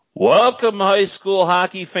Welcome, high school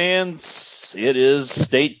hockey fans. It is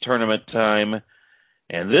state tournament time.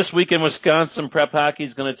 And this week in Wisconsin, Prep Hockey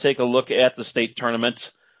is going to take a look at the state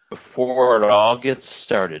tournament before it all gets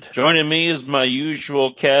started. Joining me is my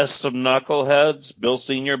usual cast of knuckleheads, Bill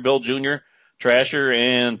Sr., Bill Jr., Trasher,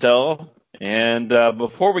 and Tell. And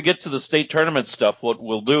before we get to the state tournament stuff, what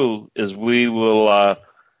we'll do is we will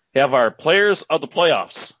have our players of the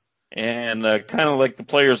playoffs. And kind of like the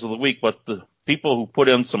players of the week, but the people who put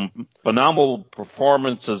in some phenomenal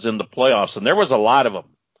performances in the playoffs, and there was a lot of them.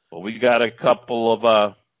 But we got a couple of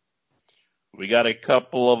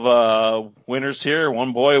winners here.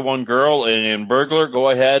 One boy, one girl, and Burglar.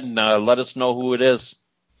 Go ahead and let us know who it is.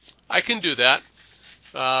 I can do that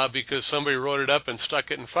because somebody wrote it up and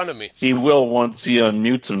stuck it in front of me. He will once he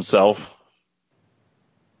unmutes himself.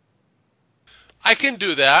 I can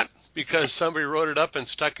do that because somebody wrote it up and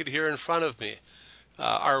stuck it here in front of me.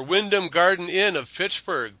 Our Wyndham Garden Inn of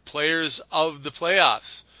Fitchburg, players of the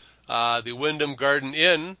playoffs. The Wyndham Garden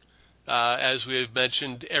Inn, as we have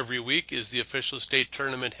mentioned every week, is the official state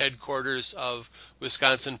tournament headquarters of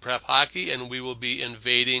Wisconsin Prep Hockey, and we will be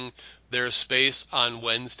invading their space on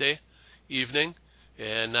Wednesday evening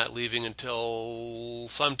and not leaving until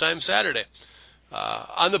sometime Saturday.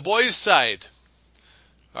 On the boys' side,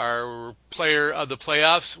 our player of the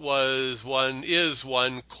playoffs is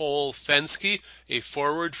one Cole Fensky, a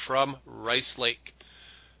forward from Rice Lake.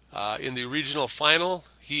 In the regional final,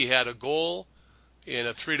 he had a goal in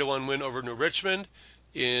a 3-1 win over New Richmond.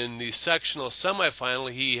 In the sectional semifinal,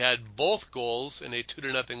 he had both goals in a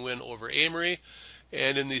 2-0 win over Amory.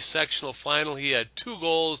 And in the sectional final, he had 2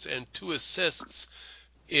 goals and 2 assists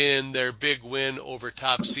in their big win over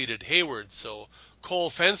top-seeded Hayward. So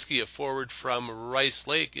Cole Fensky, a forward from Rice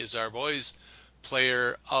Lake, is our boys'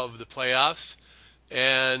 player of the playoffs.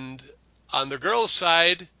 And on the girls'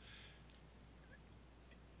 side,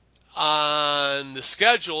 on the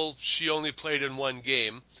schedule, she only played in one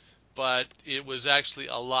game, but it was actually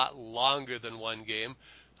a lot longer than one game.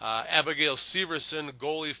 Abigail Severson,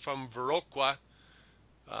 goalie from Viroqua,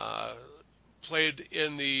 played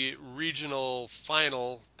in the regional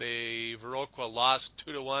final. Viroqua lost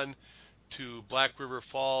 2-1 to Black River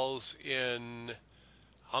Falls in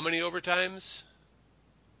how many overtimes?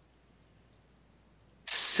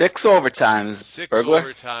 6 overtimes. 6 Burglar.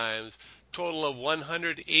 overtimes. Total of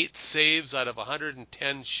 108 saves out of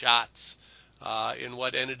 110 shots in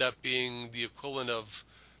what ended up being the equivalent of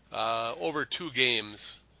over 2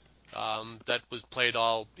 games. That was played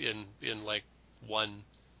all in like one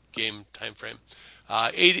game time frame.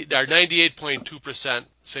 98.2%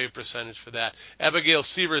 save percentage for that. Abigail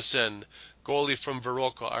Severson, goalie from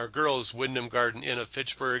Viroqua, our girls' Wyndham Garden Inn of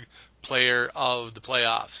Fitchburg, player of the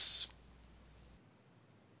playoffs.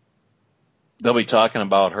 They'll be talking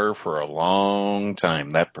about her for a long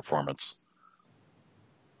time, that performance.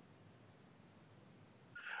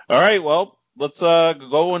 All right, well, let's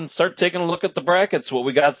go and start taking a look at the brackets, what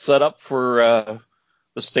we got set up for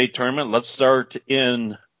the state tournament. Let's start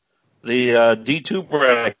in the D2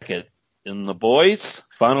 bracket. In the boys,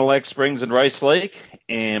 Fond du Lac Springs and Rice Lake,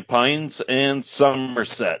 and Pines and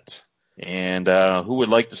Somerset. And who would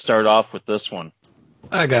like to start off with this one?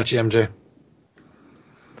 I got you, MJ.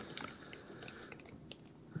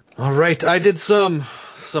 All right, I did some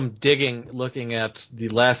digging looking at the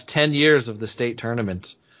last 10 years of the state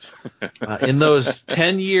tournament. In those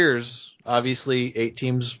 10 years, obviously 8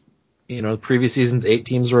 teams, previous seasons, 8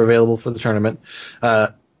 teams were available for the tournament.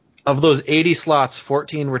 Of those 80 slots,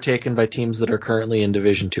 14 were taken by teams that are currently in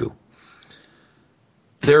Division II.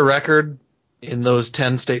 Their record in those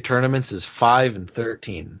 10 state tournaments is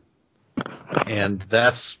 5-13. And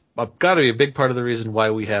that's got to be a big part of the reason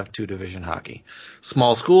why we have 2-division hockey.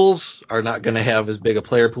 Small schools are not going to have as big a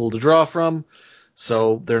player pool to draw from,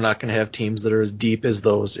 so they're not going to have teams that are as deep as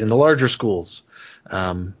those in the larger schools.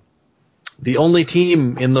 The only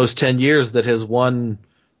team in those 10 years that has won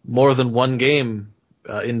more than one game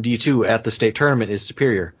in D2 at the state tournament is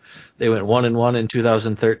Superior. They went 1-1 in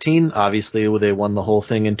 2013. Obviously, they won the whole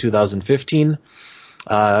thing in 2015.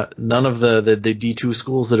 None of the D2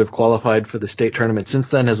 schools that have qualified for the state tournament since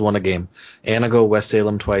then has won a game. Anago, West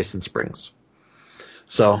Salem twice, and Springs.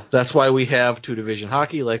 So that's why we have 2-division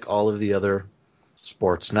hockey like all of the other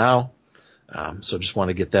sports now. So just want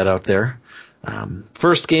to get that out there.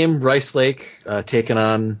 First game, Rice Lake taking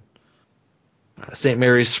on St.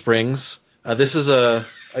 Mary's Springs. This is a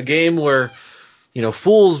game where,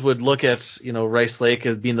 fools would look at, Rice Lake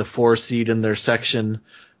as being the 4 seed in their section.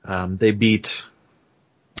 They beat,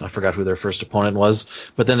 I forgot who their first opponent was,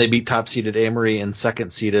 but then they beat top-seeded Amory and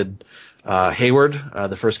second-seeded Hayward.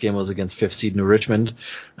 The first game was against 5th seed New Richmond.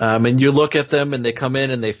 And you look at them and they come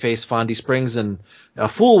in and they face Fondy Springs, and a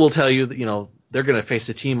fool will tell you that, they're going to face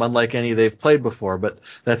a team unlike any they've played before, but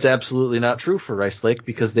that's absolutely not true for Rice Lake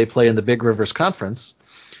because they play in the Big Rivers Conference.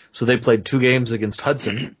 So they played 2 games against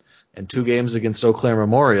Hudson and 2 games against Eau Claire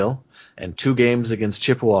Memorial and 2 games against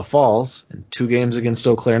Chippewa Falls and 2 games against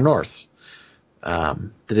Eau Claire North.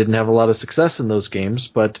 They didn't have a lot of success in those games,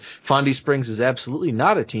 but Fondy Springs is absolutely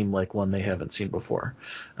not a team like one they haven't seen before.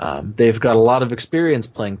 They've got a lot of experience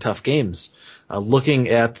playing tough games. Looking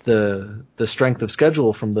at the strength of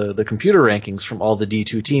schedule from the computer rankings from all the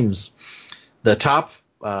D2 teams, the top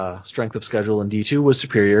strength of schedule in D2 was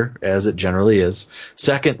Superior, as it generally is.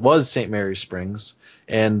 Second was St. Mary's Springs.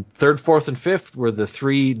 And third, fourth, and fifth were the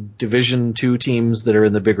 3 Division II teams that are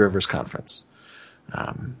in the Big Rivers Conference.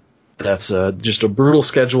 That's just a brutal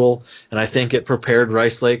schedule, and I think it prepared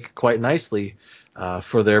Rice Lake quite nicely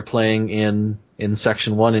for their playing in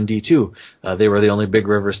Section 1 and D2. They were the only Big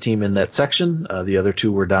Rivers team in that section. The other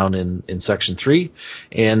 2 were down in Section 3,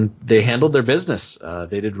 and they handled their business.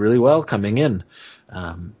 They did really well coming in.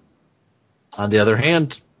 On the other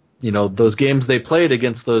hand, those games they played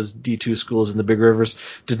against those D2 schools in the Big Rivers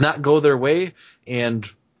did not go their way, and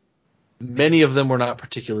many of them were not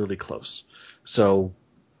particularly close. So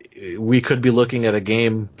we could be looking at a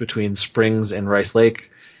game between Springs and Rice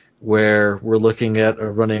Lake where we're looking at a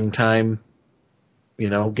running time,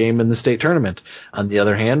 game in the state tournament. On the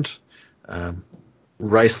other hand,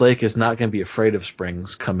 Rice Lake is not going to be afraid of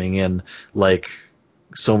Springs coming in like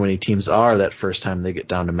so many teams are that first time they get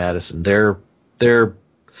down to Madison. They're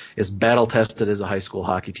as battle tested as a high school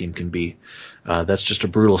hockey team can be. That's just a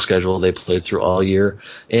brutal schedule they played through all year,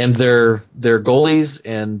 and their goalies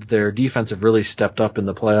and their defense have really stepped up in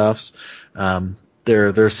the playoffs.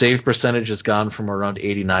 Their save percentage has gone from around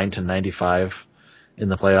 89 to 95 in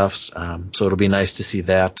the playoffs, so it'll be nice to see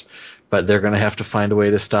that. But they're going to have to find a way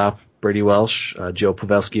to stop Brady Welsh, Joe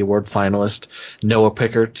Pavelski Award finalist, Noah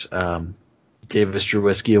Pickert, Davis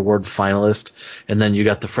Drewiski Award finalist, and then you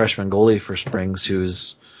got the freshman goalie for Springs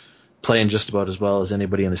who's playing just about as well as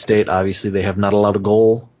anybody in the state. Obviously, they have not allowed a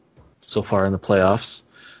goal so far in the playoffs,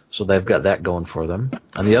 so they've got that going for them.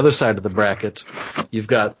 On the other side of the bracket, you've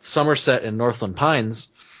got Somerset and Northland Pines.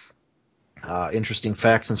 Interesting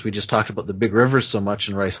fact, since we just talked about the Big Rivers so much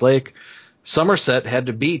in Rice Lake, Somerset had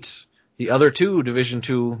to beat the other 2 Division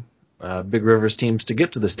II Big Rivers teams to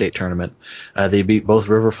get to the state tournament. They beat both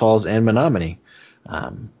River Falls and Menominee.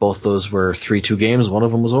 Both those were 3-2 games. One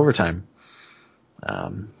of them was overtime.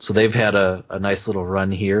 So they've had a nice little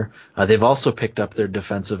run here. They've also picked up their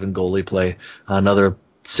defensive and goalie play, another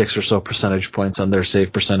 6 or so percentage points on their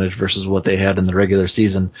save percentage versus what they had in the regular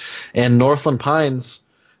season. And Northland Pines,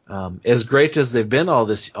 as great as they've been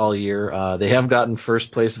all year, they have gotten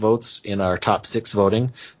first place votes in our top 6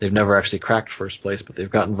 voting. They've never actually cracked first place, but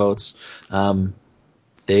they've gotten votes.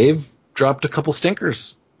 They've dropped a couple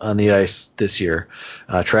stinkers on the ice this year.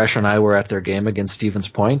 Trasher and I were at their game against Stevens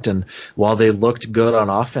Point, and while they looked good on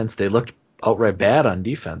offense, they looked outright bad on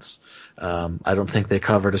defense. I don't think they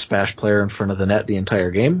covered a Spash player in front of the net the entire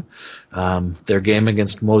game. Their game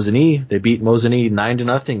against Mosinee, they beat Mosinee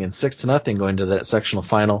 9-0 and 6-0 going to that sectional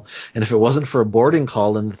final. And if it wasn't for a boarding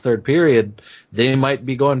call in the third period, they might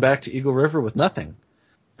be going back to Eagle River with nothing.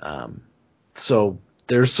 So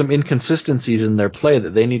there's some inconsistencies in their play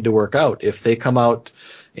that they need to work out. If they come out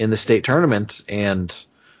in the state tournament and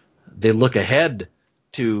they look ahead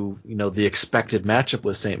to the expected matchup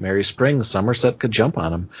with St. Mary's Springs, Somerset could jump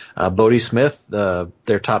on them. Bodie Smith,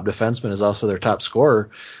 their top defenseman, is also their top scorer.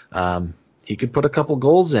 He could put a couple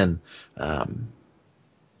goals in.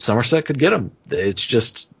 Somerset could get him. It's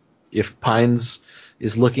just if Pines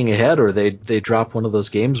is looking ahead, or they drop one of those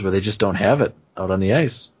games where they just don't have it out on the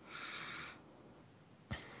ice.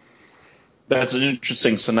 That's an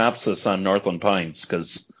interesting synopsis on Northland Pines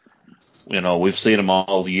because, we've seen them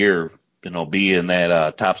all year, be in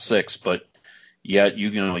that top 6, but yet,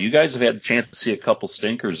 you guys have had a chance to see a couple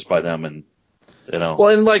stinkers by them, and, Well,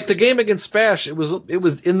 in like the game against Spash, it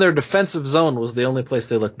was in their defensive zone was the only place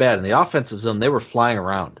they looked bad. In the offensive zone, they were flying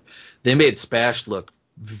around. They made Spash look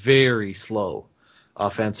very slow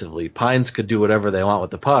offensively. Pines could do whatever they want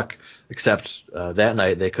with the puck, except that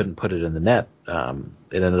night they couldn't put it in the net.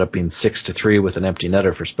 It ended up being 6-3 with an empty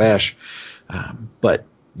netter for Spash. But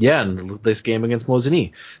yeah, in this game against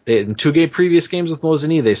Mosinee, in 2 previous games with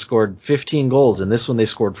Mosinee, they scored 15 goals. In this one, they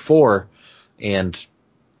scored 4, and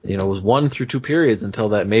it was 1 through 2 periods until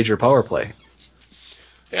that major power play.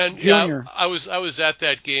 And yeah, I was at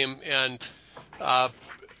that game, and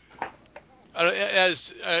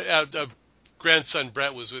as a grandson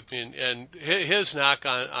Brett was with me, and his knock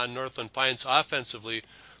on Northland Pines offensively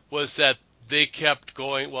was that they kept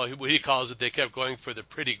going. Well, what he calls it, they kept going for the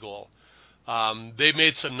pretty goal. They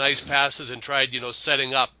made some nice passes and tried,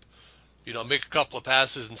 setting up, make a couple of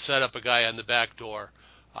passes and set up a guy on the back door.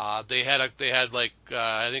 They had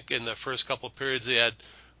I think in the first couple of periods they had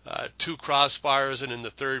 2 crossbars, and in the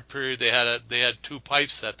third period they had 2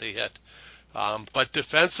 pipes that they hit. But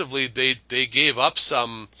defensively they gave up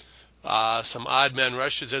some odd man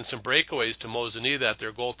rushes and some breakaways to Mosinee that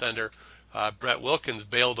their goaltender Brett Wilkins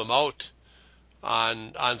bailed them out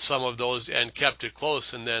on some of those and kept it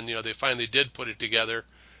close. And then they finally did put it together.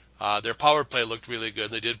 Their power play looked really good.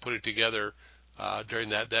 They did put it together during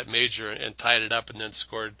that major and tied it up and then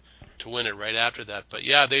scored to win it right after that. But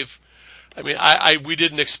yeah, we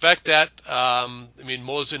didn't expect that.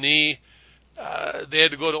 Mosinee, they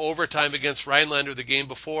had to go to overtime against Rhinelander the game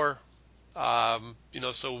before.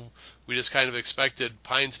 So we just kind of expected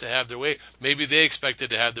Pines to have their way. Maybe they expected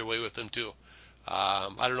to have their way with them too. I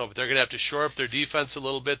don't know, but they're going to have to shore up their defense a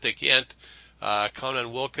little bit. They can't count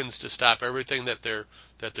on Wilkins to stop everything that their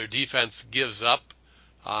defense gives up.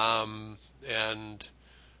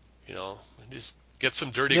 Just get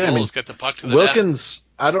some dirty goals, get the puck to the Wilkins,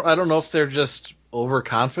 net. I don't know if they're just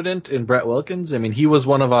overconfident in Brett Wilkins. I mean, he was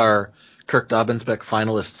one of our Kirk Dobbins-Beck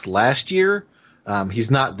finalists last year.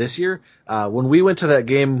 He's not this year. When we went to that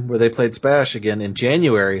game where they played Spash again in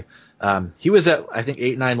January, he was at, I think,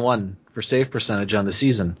 891 for save percentage on the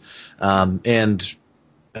season. And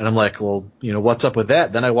I'm like, well, what's up with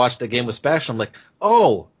that? Then I watched the game with Spash, and I'm like,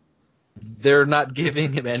 oh, they're not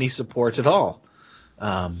giving him any support at all.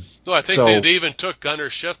 No, I think they even took Gunnar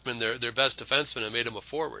Schiffman, their best defenseman, and made him a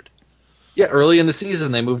forward. Yeah, early in the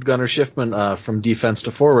season they moved Gunnar Schiffman from defense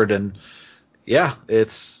to forward, and yeah,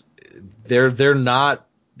 they're not,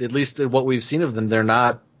 at least what we've seen of them, they're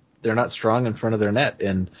not strong in front of their net,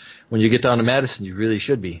 and when you get down to Madison, you really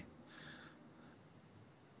should be.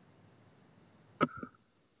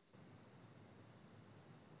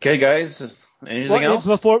 Okay, guys, anything else?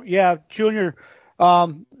 Junior,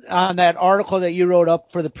 on that article that you wrote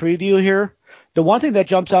up for the preview here, the one thing that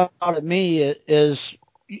jumps out at me is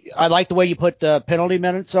I like the way you put the penalty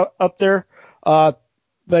minutes up there.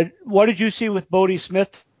 But what did you see with Bodie Smith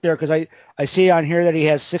there? Because I see on here that he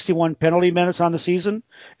has 61 penalty minutes on the season.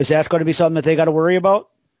 Is that going to be something that they got to worry about?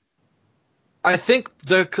 I think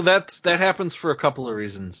that happens for a couple of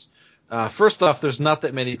reasons. First off, there's not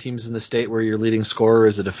that many teams in the state where your leading scorer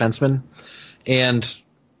is a defenseman. And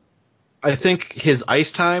I think his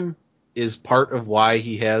ice time is part of why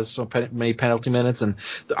he has so many penalty minutes. And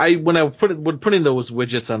when putting those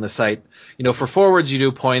widgets on the site, for forwards you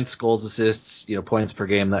do points, goals, assists, points per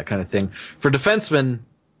game, that kind of thing. For defensemen,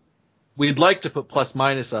 we'd like to put plus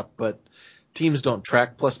minus up, but teams don't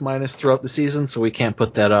track plus minus throughout the season, so we can't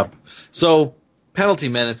put that up. So penalty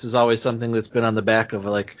minutes is always something that's been on the back of,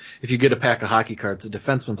 like, if you get a pack of hockey cards, the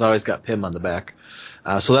defenseman's always got PIM on the back.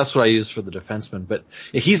 So that's what I use for the defenseman. But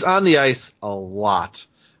he's on the ice a lot.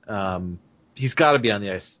 He's got to be on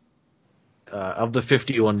the ice. Of the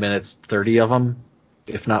 51 minutes, 30 of them,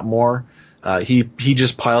 if not more. He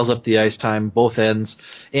just piles up the ice time, both ends,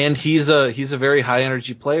 and he's a very high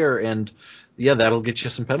energy player, and yeah, that'll get you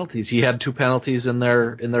some penalties. He had 2 penalties in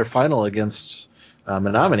their final against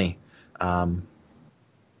Menominee.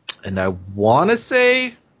 And I want to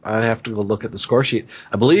say, I'd have to go look at the score sheet.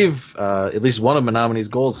 I believe at least one of Menominee's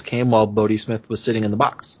goals came while Bodie Smith was sitting in the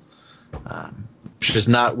box, which is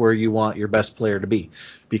not where you want your best player to be,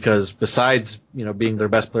 because besides being their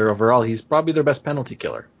best player overall, he's probably their best penalty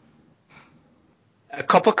killer. A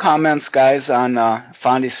couple comments, guys, on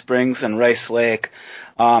Fondy Springs and Rice Lake.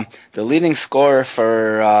 The leading scorer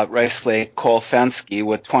for Rice Lake, Cole Fensky,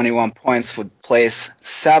 with 21 points, would place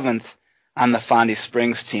 7th on the Fondy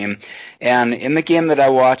Springs team. And in the game that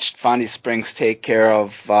I watched Fondy Springs take care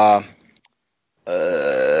of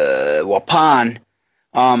Waupun,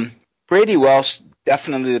 Brady Welsh,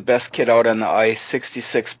 definitely the best kid out on the ice,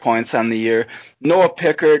 66 points on the year. Noah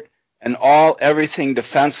Pickard, an all-everything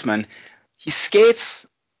defenseman. He skates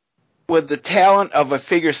with the talent of a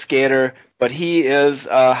figure skater, but he is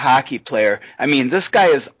a hockey player. I mean, this guy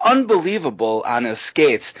is unbelievable on his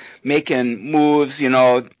skates, making moves,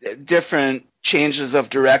 different changes of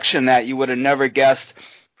direction that you would have never guessed.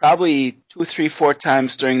 Probably 2, 3, 4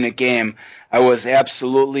 times during the game, I was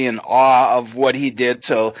absolutely in awe of what he did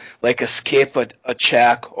to, like, escape a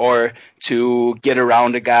check or to get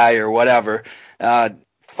around a guy or whatever.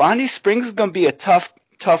 Fondy Springs is going to be a tough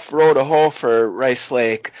road to hoe for Rice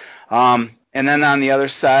Lake. And then on the other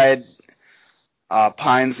side,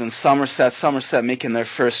 Pines and Somerset making their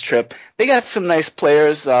first trip. They got some nice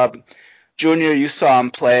players. Junior, you saw him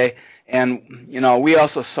play, and we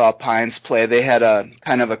also saw Pines play. They had a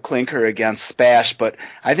kind of a clinker against Spash, but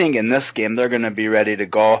I think in this game they're going to be ready to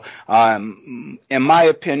go. In my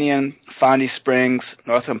opinion, Fondy Springs,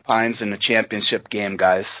 Northland Pines in the championship game,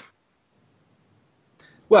 guys.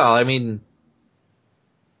 Well, I mean,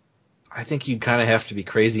 I think you kind of have to be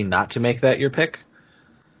crazy not to make that your pick.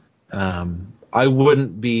 I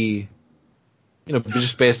wouldn't be,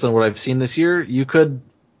 just based on what I've seen this year, you could,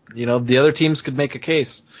 the other teams could make a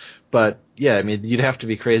case. But, yeah, I mean, you'd have to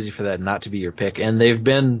be crazy for that not to be your pick. And they've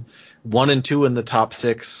been 1-2 in the top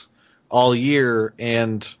 6 all year,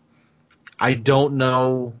 and I don't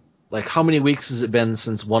know, how many weeks has it been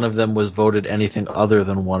since one of them was voted anything other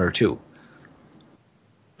than 1 or 2?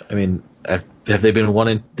 I mean, have they been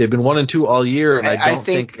 1-2 all year, and I don't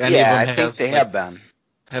think any of them I think they have been.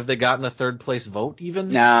 Have they gotten a third place vote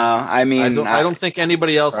even? No, I mean, I don't think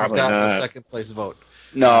anybody else has gotten not. a second place vote.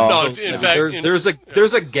 No. In fact,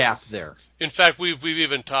 there's a gap there. In fact, we've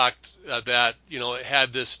even talked that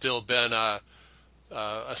had this still been a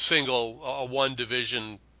one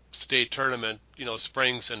division state tournament,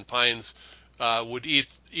 Springs and Pines would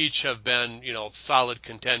each have been solid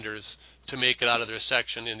contenders to make it out of their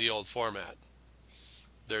section in the old format.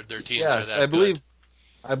 Their teams are that good.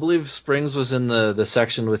 I believe Springs was in the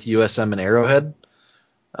section with USM and Arrowhead.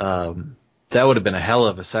 That would have been a hell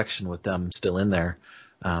of a section with them still in there.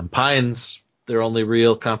 Pines, their only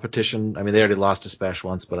real competition, I mean, they already lost to Spash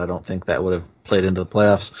once, but I don't think that would have played into the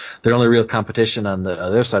playoffs. Their only real competition on the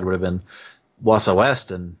other side would have been Wausau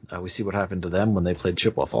West, and we see what happened to them when they played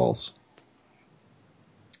Chippewa Falls.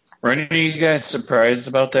 Were any of you guys surprised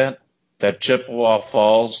about that? That Chippewa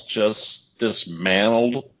Falls just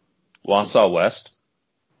dismantled Wausau West?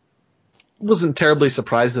 Wasn't terribly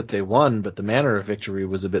surprised that they won, but the manner of victory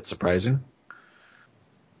was a bit surprising.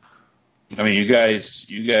 I mean, you guys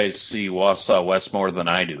see Wausau West more than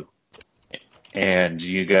I do, and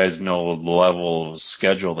you guys know the level of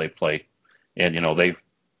schedule they play, and the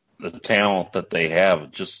talent that they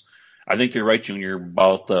have. Just, I think you're right, Junior,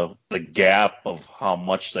 about the gap of how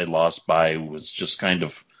much they lost by was just kind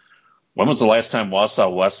of. When was the last time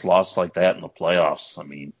Wausau West lost like that in the playoffs? I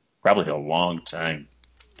mean, probably a long time.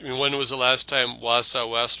 I mean, when was the last time Wausau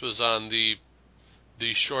West was on the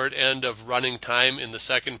short end of running time in the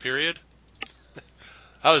second period?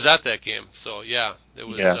 I was at that game, so yeah, it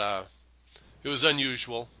was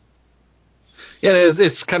unusual. Yeah,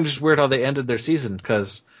 it's kind of just weird how they ended their season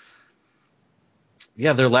because,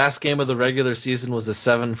 yeah, their last game of the regular season was a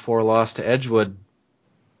 7-4 loss to Edgewood.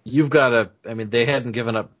 They hadn't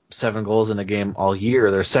given up 7 goals in a game all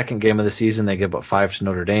year. Their second game of the season, they gave up 5 to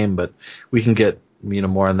Notre Dame, but we can get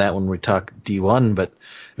more on that when we talk D1. But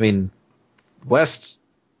I mean, West,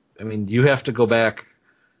 you have to go back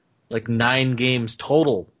 9 games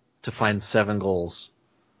total to find 7 goals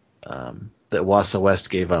that Wausau West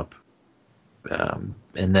gave up. And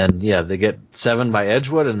then, they get 7 by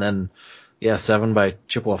Edgewood, and then, 7 by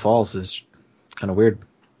Chippewa Falls is kind of weird.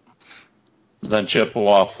 Then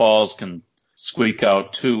Chippewa Falls can squeak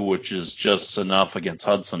out 2, which is just enough against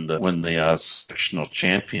Hudson to win the sectional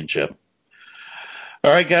championship.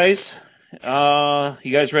 All right, guys. You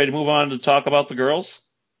guys ready to move on to talk about the girls?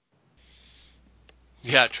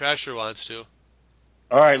 Yeah, Trasher wants to.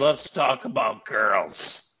 All right, let's talk about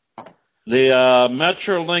girls. The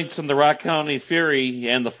Metro Lynx and the Rock County Fury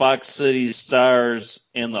and the Fox City Stars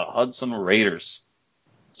and the Hudson Raiders.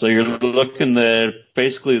 So you're looking at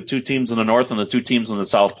basically the 2 teams in the north and the 2 teams in the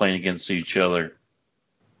south playing against each other.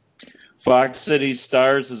 Fox City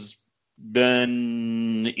Stars has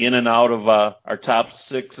been in and out of our top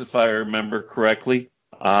 6, if I remember correctly.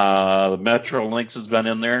 The Metro Lynx has been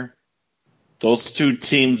in there. Those 2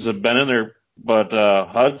 teams have been in there, but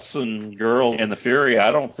Hudson Girl and the Fury,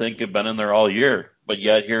 I don't think have been in there all year. But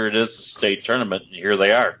yet here it is, the state tournament, and here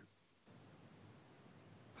they are.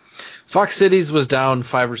 Fox Cities was down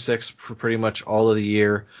 5 or 6 for pretty much all of the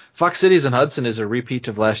year. Fox Cities and Hudson is a repeat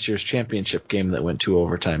of last year's championship game that went 2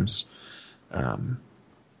 overtimes.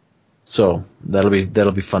 So that'll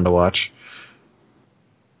be fun to watch.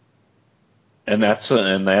 And that's a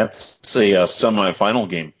semifinal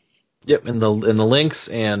game. Yep, and the Lynx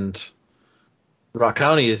and Rock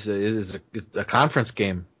County is a conference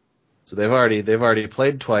game. So they've already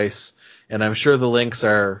played twice, and I'm sure the Lynx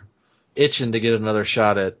are itching to get another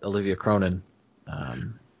shot at Olivia Cronin.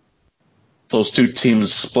 Those 2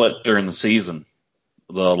 teams split during the season.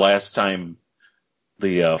 The last time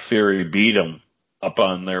the Fury beat them up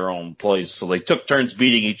on their own place, so they took turns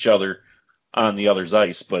beating each other on the other's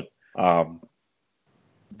ice. But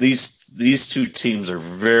these two teams are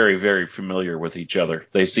very, very familiar with each other.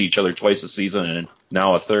 They see each other twice a season, and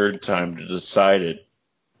now a third time to decide it.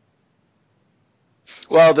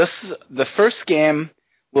 Well, the first game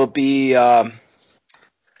will be.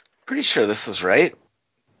 Pretty sure this is right.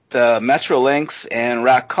 The Metro Lynx and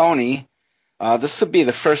Rock County. This will be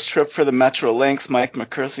the first trip for the Metro Lynx. Mike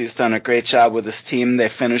McCursey has done a great job with his team. They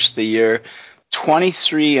finished the year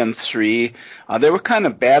 23-3. They were kind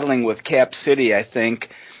of battling with Cap City, I think,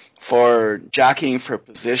 for jockeying for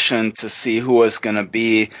position to see who was going to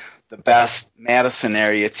be the best Madison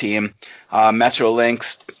area team. Metro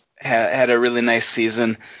Lynx had a really nice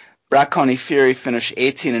season. Rock County Fury finished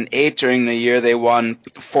 18-8 during the year. They won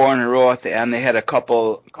 4 in a row at the end. They had a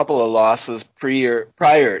couple of losses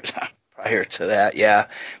prior to that, yeah.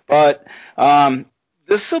 But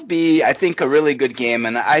this will be, I think, a really good game.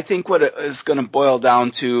 And I think what it is going to boil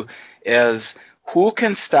down to is who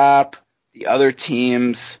can stop the other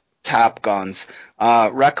team's top guns.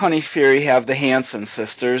 Rock County Fury have the Hanson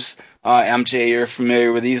sisters. MJ, you're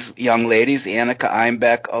familiar with these young ladies, Annika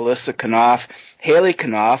Einbeck, Alyssa Knopf, Haley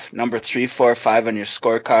Knopf, number 3, 4, 5 on your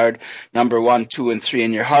scorecard, number 1, 2, and 3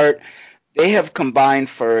 in your heart. They have combined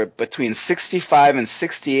for between 65 and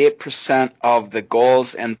 68% of the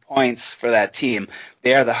goals and points for that team.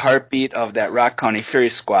 They are the heartbeat of that Rock County Fury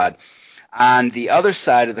squad. On the other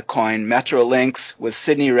side of the coin, Metro Lynx with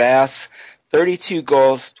Sydney Rass, 32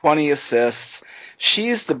 goals, 20 assists.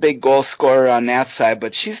 She's the big goal scorer on that side,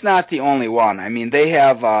 but she's not the only one. I mean, they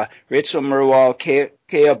have Rachel Murwal,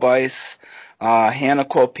 Kaya Bice, Hannah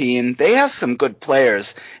Copine. They have some good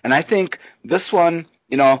players, and I think this one,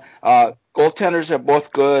 goaltenders are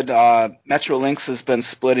both good. Metro Lynx has been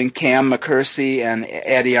splitting Cam McCursey and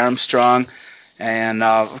Addie Armstrong, and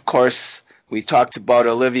of course we talked about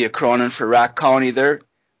Olivia Cronin for Rock County.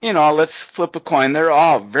 Let's flip a coin. They're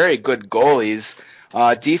all very good goalies.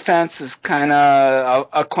 Defense is kind of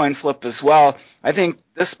a coin flip as well. I think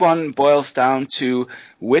this one boils down to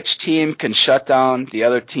which team can shut down the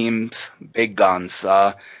other team's big guns.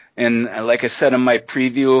 And like I said in my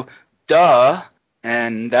preview,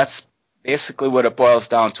 and that's basically what it boils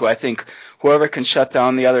down to. I think whoever can shut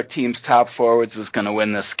down the other team's top forwards is going to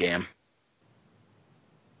win this game.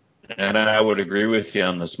 And I would agree with you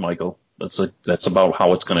on this, Michael. That's about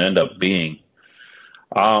how it's going to end up being.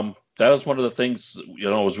 That was one of the things, as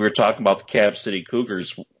we were talking about the Cap City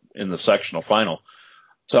Cougars in the sectional final.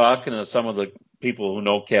 Talking to some of the people who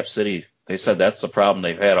know Cap City, they said that's the problem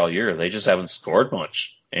they've had all year. They just haven't scored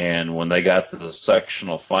much. And when they got to the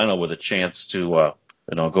sectional final with a chance to,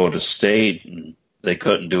 go to state, they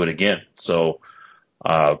couldn't do it again. So,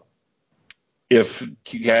 if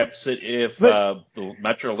the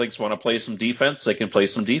Metro Lynx want to play some defense, they can play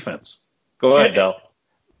some defense. Go ahead, Del.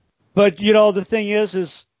 But, the thing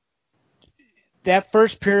is that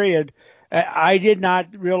first period, I did not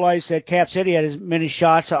realize that Cap City had as many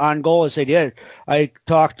shots on goal as they did. I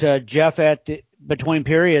talked to Jeff between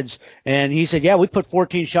periods, and he said, yeah, we put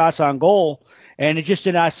 14 shots on goal, and it just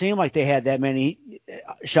did not seem like they had that many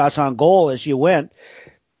shots on goal as you went.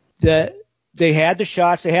 They had the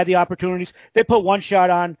shots, they had the opportunities. They put one shot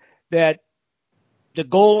on that the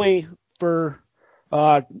goalie for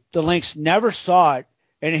the Lynx never saw it,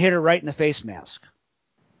 and it hit her right in the face mask.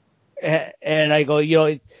 And I go,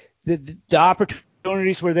 the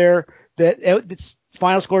opportunities were there. The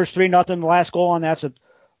final score is 3-0. The last goal on that's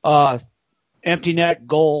a empty net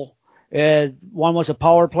goal, and one was a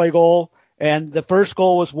power play goal, and the first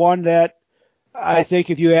goal was one that I think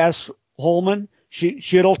if you ask Holman,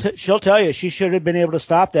 she'll tell you she should have been able to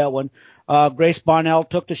stop that one. Grace Bonnell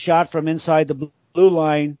took the shot from inside the blue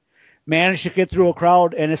line, managed to get through a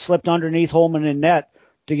crowd, and it slipped underneath Holman in net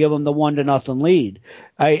to give them the 1-0 lead.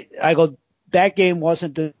 I go, that game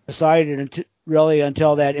wasn't decided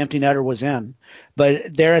until that empty netter was in.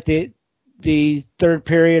 But there at the third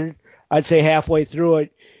period, I'd say halfway through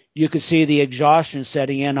it, you could see the exhaustion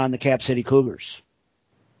setting in on the Cap City Cougars.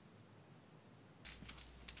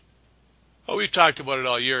 Oh, we've talked about it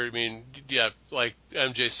all year. I mean, yeah, like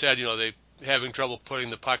MJ said, they having trouble putting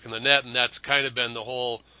the puck in the net, and that's kind of been the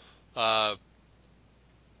whole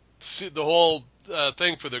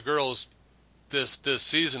thing for the girls this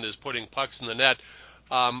season is putting pucks in the net.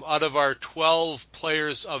 Out of our 12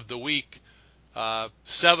 players of the week,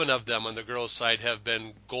 7 of them on the girls' side have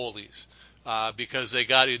been goalies because they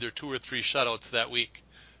got either 2 or 3 shutouts that week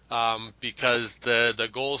because the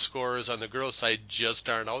goal scorers on the girls' side just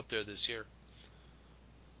aren't out there this year.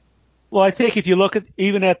 Well, I think if you look at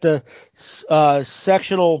even at the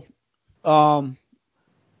sectional semifinal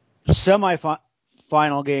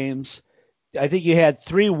games, I think you had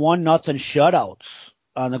 3 1-0 shutouts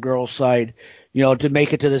on the girls' side, to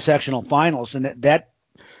make it to the sectional finals. And that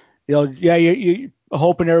you're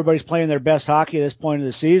hoping everybody's playing their best hockey at this point of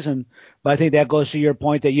the season. But I think that goes to your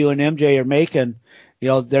point that you and MJ are making.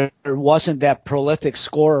 There wasn't that prolific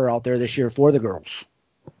scorer out there this year for the girls.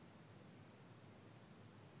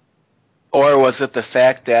 Or was it the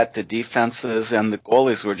fact that the defenses and the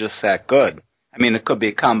goalies were just that good? I mean, it could be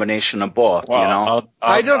a combination of both,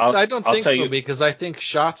 I don't think so, because I think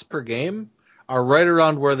shots per game are right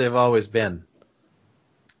around where they've always been.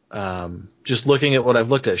 Just looking at what I've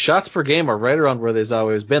looked at, shots per game are right around where they've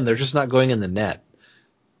always been. They're just not going in the net.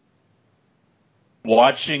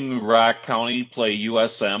 Watching Rock County play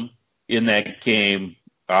USM in that game,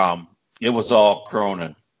 it was all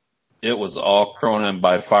Cronin. It was all Cronin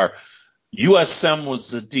by far. USM was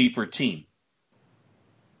the deeper team,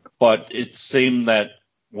 but it seemed that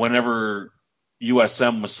whenever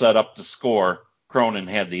USM was set up to score, Cronin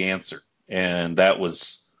had the answer, and that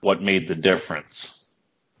was what made the difference.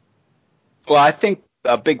 Well, I think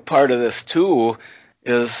a big part of this, too,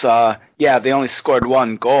 is, they only scored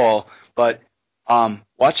one goal, but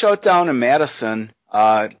watch out down in Madison.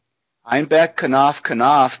 Einbeck,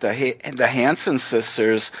 Knopf, the Hansen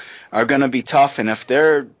sisters are going to be tough, and if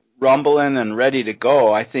they're rumbling and ready to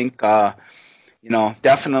go, I think,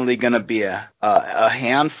 definitely going to be a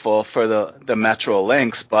handful for the Metro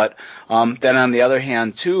Lynx. But then on the other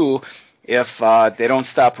hand, too, if they don't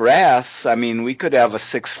stop Raths, I mean, we could have a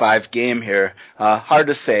 6-5 game here. Hard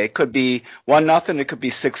to say. It could be 1-0. It could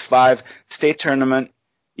be 6-5. State tournament,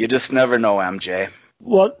 you just never know, MJ.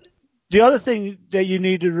 Well, the other thing that you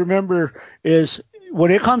need to remember is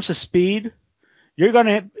when it comes to speed, you're going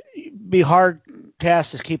to be hard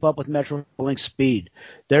tasked to keep up with Metro Lynx speed.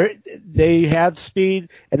 They have speed,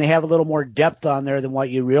 and they have a little more depth on there than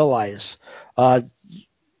what you realize.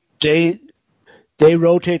 They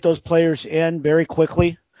rotate those players in very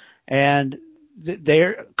quickly, and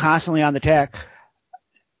they're constantly on the attack.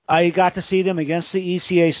 I got to see them against the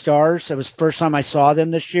ECA Stars. It was the first time I saw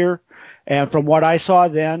them this year. And from what I saw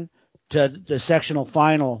then to the sectional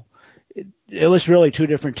final, it was really two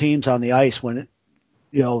different teams on the ice when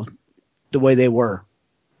the way they were.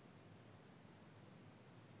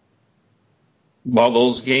 Well,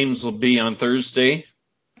 those games will be on Thursday.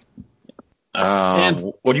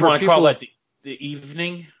 And what do you want to call that? The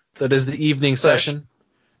evening? That is the evening session.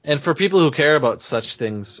 And for people who care about such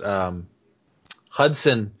things,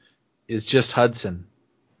 Hudson is just Hudson,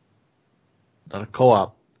 not a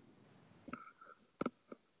co-op.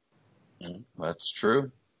 That's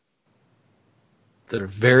true. There are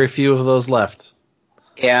very few of those left.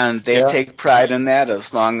 And they take pride in that,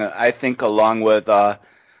 along with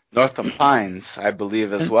Northam Pines, I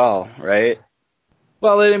believe, as well, right?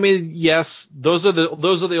 Well, I mean, yes, those are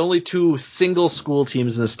the only two single school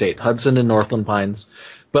teams in the state, Hudson and Northland Pines.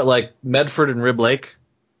 But like Medford and Rib Lake,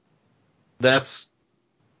 that's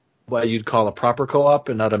what you'd call a proper co-op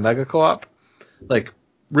and not a mega co-op. Like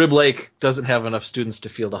Rib Lake doesn't have enough students to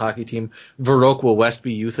field a hockey team. Viroqua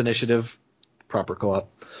Westby Youth Initiative, proper co-op.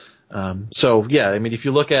 So yeah, I mean, if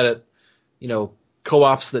you look at it,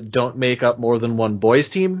 co-ops that don't make up more than one boys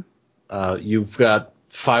team, you've got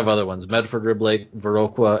 5 other ones: Medford, Rib Lake,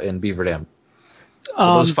 Viroqua, and Beaver Dam.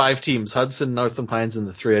 So those 5 teams, Hudson, Northern Pines, and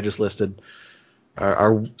the 3 I just listed,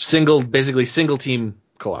 are basically single team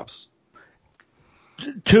co-ops.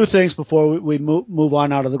 2 things before we move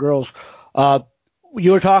on out of the girls.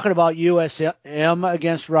 You were talking about USM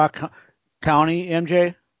against Rock County,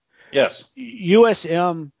 MJ? Yes.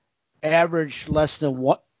 USM averaged less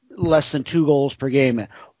than 2 goals per game,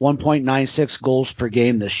 1.96 goals per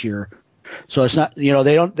game this year. So it's not, they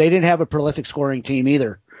didn't have a prolific scoring team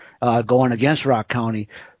either, going against Rock County.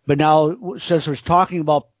 But now, since we're talking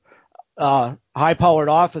about high-powered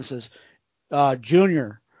offenses,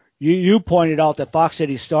 Junior, you pointed out that Fox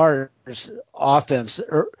City Stars offense,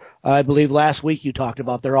 I believe last week you talked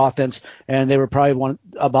about their offense, and they were probably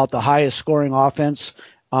about the highest scoring offense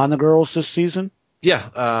on the girls this season.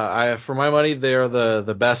 Yeah, for my money, they're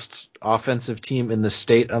the best offensive team in the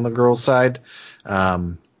state on the girls' side.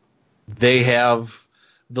 They have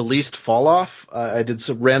the least fall off. I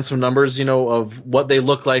ran some numbers, of what they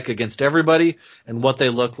look like against everybody and what they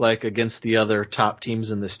look like against the other top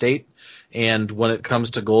teams in the state. And when it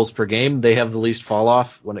comes to goals per game, they have the least fall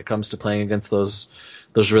off when it comes to playing against those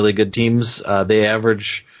really good teams. They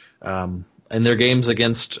average, in their games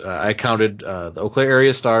against, I counted the Eau Claire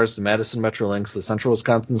Area Stars, the Madison Metro Lynx, the Central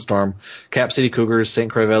Wisconsin Storm, Cap City Cougars, St.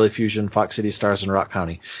 Croix Valley Fusion, Fox City Stars, and Rock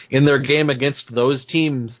County. In their game against those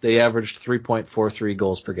teams, they averaged 3.43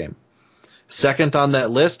 goals per game. Second on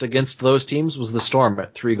that list against those teams was the Storm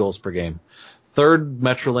at 3 goals per game. third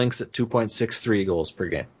Metrolinx at 2.63 goals per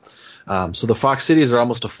game. So the Fox Cities are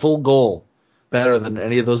almost a full goal better than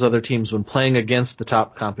any of those other teams when playing against the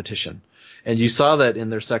top competition. And you saw that in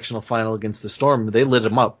their sectional final against the Storm. They lit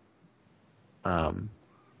them up.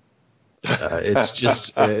 It's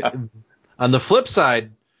just on the flip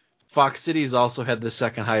side, Fox Cities also had the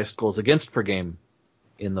second highest goals against per game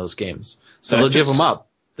in those games. So they'll give them up.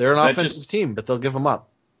 They're an offensive team, but they'll give them up.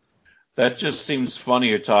 That just seems funny.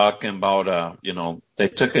 You're talking about, they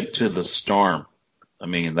took it to the Storm. I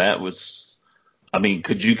mean,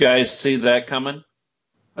 could you guys see that coming?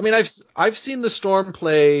 I mean, I've seen the Storm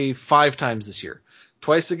play 5 times this year.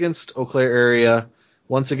 Twice against Eau Claire area,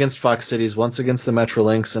 once against Fox Cities, once against the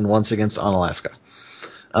Metrolinx, and once against Onalaska.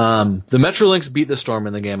 The Metrolinx beat the Storm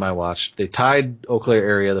in the game I watched. They tied Eau Claire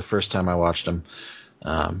area the first time I watched them.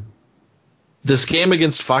 This game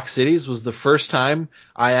against Fox Cities was the first time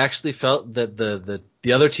I actually felt that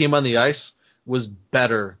the other team on the ice was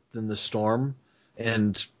better than the Storm,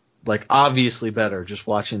 and obviously better just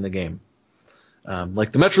watching the game. The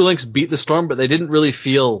Metrolinx beat the Storm, but they didn't really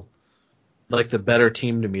feel like the better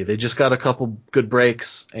team to me. They just got a couple good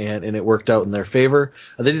breaks, and it worked out in their favor.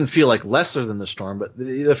 They didn't feel like lesser than the Storm, but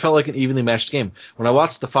it felt like an evenly matched game. When I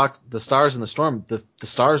watched the Stars and the Storm, the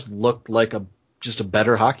Stars looked like just a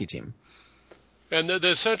better hockey team. And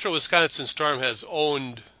the Central Wisconsin Storm has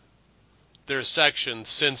owned their section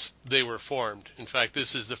since they were formed. In fact,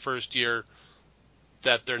 this is the first year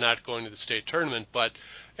that they're not going to the state tournament, but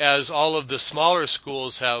as all of the smaller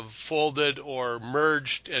schools have folded or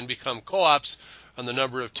merged and become co-ops, and the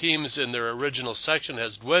number of teams in their original section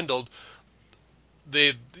has dwindled,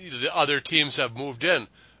 the other teams have moved in.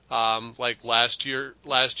 Like last year,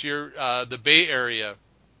 the Bay Area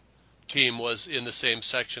team was in the same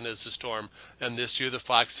section as the Storm, and this year the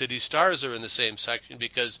Fox City Stars are in the same section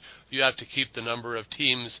because you have to keep the number of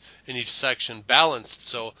teams in each section balanced.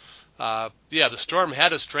 So, the Storm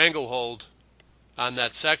had a stranglehold on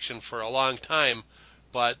that section for a long time,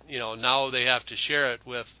 but now they have to share it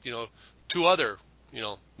with 2 other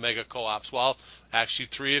mega co-ops. Well, actually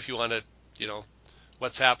 3 if you want to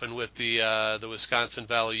what's happened with the Wisconsin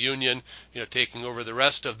Valley Union, taking over the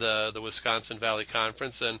rest of the Wisconsin Valley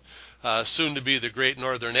Conference, and soon to be the Great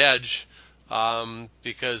Northern Edge,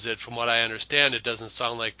 because from what I understand, it doesn't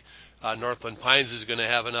sound like Northland Pines is going to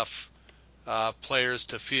have enough players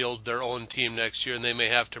to field their own team next year, and they may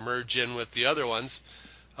have to merge in with the other ones.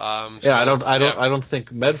 I don't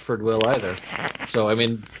think Medford will either. So I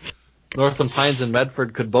mean, Northland Pines and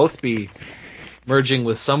Medford could both be merging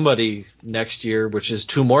with somebody next year, which is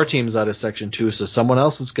 2 more teams out of Section 2, so someone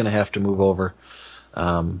else is going to have to move over.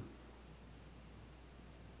 I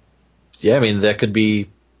mean, that could be,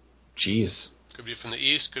 could be from the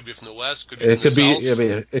east, could be from the west, could be from the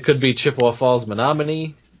south. It could be Chippewa Falls,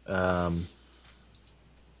 Menominee. Who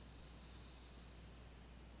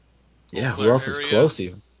else is close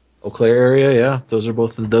even? Eau Claire area, yeah. Those are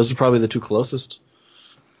probably the 2 closest.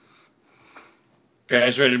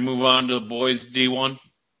 Guys, ready to move on to the boys D1?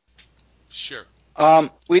 Sure.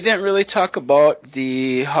 We didn't really talk about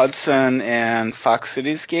the Hudson and Fox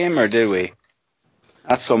Cities game, or did we?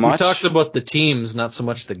 Not so much. We talked about the teams, not so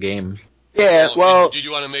much the game. Yeah, well... Did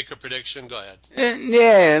you want to make a prediction? Go ahead.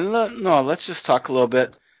 No, let's just talk a little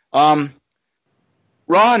bit. Raw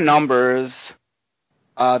numbers,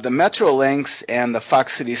 the Metrolinx and the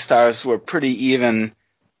Fox City Stars were pretty even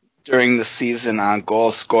during the season on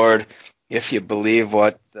goals scored. If you believe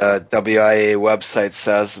what the WIA website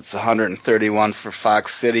says, it's 131 for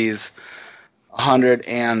Fox Cities,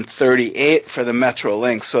 138 for the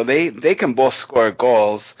Metrolinx. So they can both score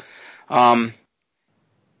goals. Fox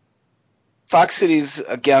Cities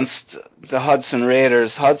against the Hudson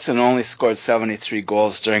Raiders. Hudson only scored 73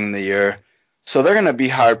 goals during the year. So they're going to be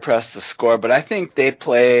hard-pressed to score. But I think they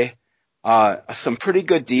play some pretty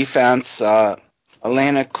good defense.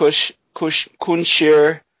 Elena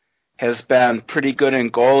Kunshir has been pretty good in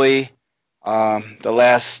goalie. The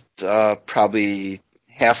last probably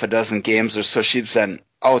half a dozen games or so, she's been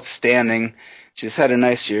outstanding. She's had a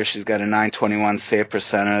nice year. She's got a .921 save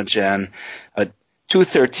percentage and a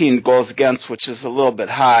 .213 goals against, which is a little bit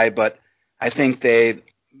high, but I think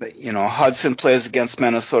Hudson plays against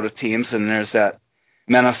Minnesota teams, and there's that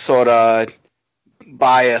Minnesota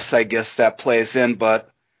bias, I guess, that plays in, but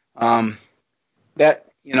that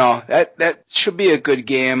should be a good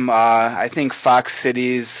game. I think Fox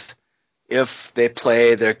Cities, if they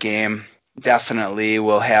play their game, definitely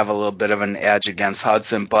will have a little bit of an edge against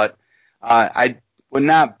Hudson, but I would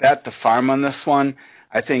not bet the farm on this one.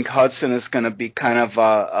 I think Hudson is going to be kind of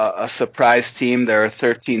a surprise team. They're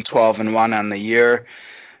 13-12-1 on the year.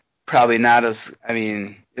 Probably not it's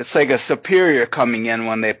it's like a Superior coming in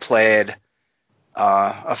when they played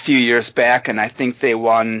a few years back, and I think they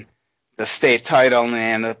won the state title and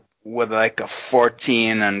they ended up with like a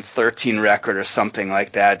 14-13 record or something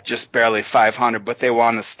like that, just barely 500, but they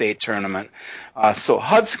won a state tournament. So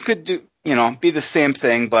Hudson could do, be the same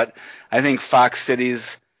thing, but I think Fox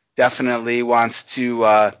Cities definitely wants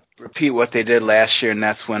to repeat what they did last year, and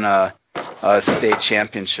that's win a state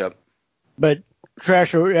championship. But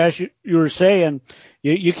Thrasher, as you were saying,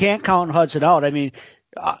 you can't count Hudson out. I mean,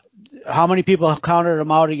 how many people have counted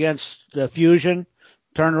them out against the Fusion?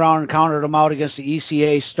 Turned around and counted them out against the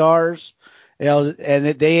ECA Stars, and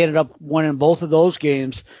they ended up winning both of those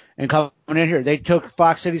games and coming in here. They took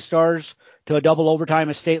Fox City Stars to a double overtime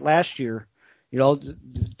estate last year.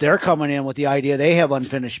 They're coming in with the idea they have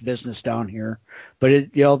unfinished business down here, but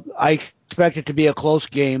I expect it to be a close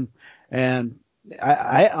game, and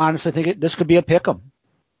I honestly think this could be a pick'em.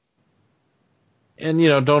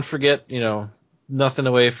 And don't forget, nothing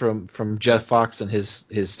away from Jeff Fox and his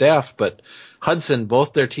staff, but Hudson,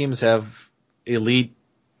 both their teams have elite,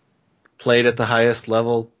 played at the highest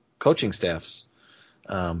level coaching staffs.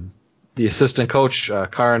 The assistant coach,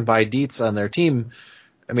 Karen By Dietz, on their team,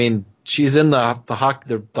 I mean, she's in the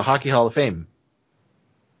Hockey Hall of Fame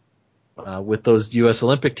with those U.S.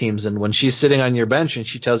 Olympic teams, and when she's sitting on your bench and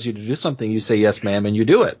she tells you to do something, you say yes, ma'am, and you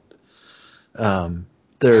do it.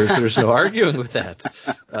 There's no arguing with that.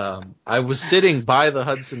 I was sitting by the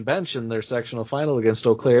Hudson bench in their sectional final against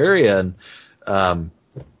Eau Claire area, and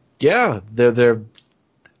they're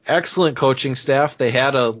excellent coaching staff. They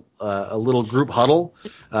had a little group huddle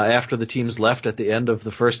after the teams left at the end of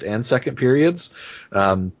the first and second periods,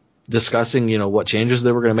 discussing what changes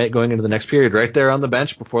they were going to make going into the next period right there on the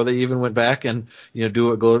bench before they even went back and do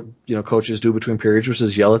what coaches do between periods, which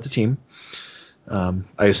is yell at the team.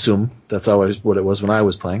 I assume that's always what it was when I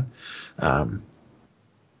was playing. And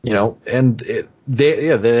you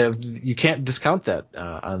can't discount that.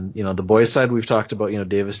 On the boys' side, we've talked about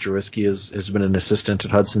Davis Jaworski has been an assistant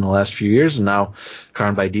at Hudson the last few years, and now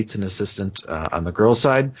Karen By Dietz an assistant on the girls'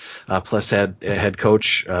 side. Plus head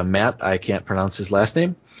coach Matt, I can't pronounce his last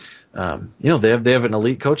name. They have an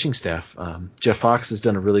elite coaching staff. Jeff Fox has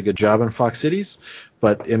done a really good job in Fox Cities,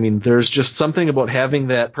 but I mean, there's just something about having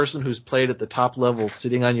that person who's played at the top level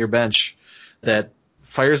sitting on your bench that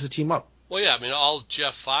fires the team up. Well, yeah, I mean, all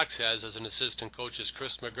Jeff Fox has as an assistant coach is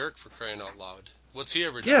Chris McGurk, for crying out loud. What's he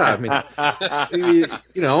ever done? Yeah, I mean,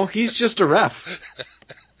 he's just a ref.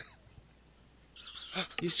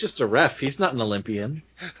 He's just a ref. He's not an Olympian.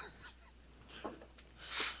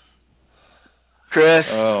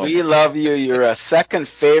 Chris, we love you. You're a second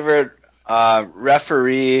favorite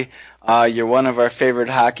referee. You're one of our favorite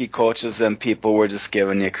hockey coaches, and people were just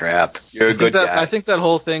giving you crap. You're a good guy. I think that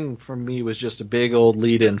whole thing for me was just a big old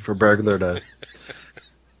lead-in for Bergler to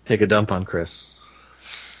take a dump on Chris.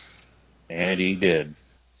 And he did.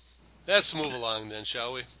 Let's move along then,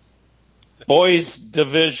 shall we? Boys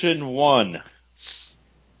Division 1.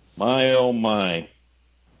 My, oh my.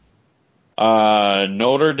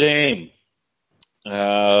 Notre Dame.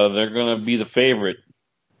 They're going to be the favorite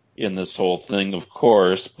in this whole thing, of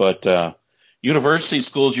course, but University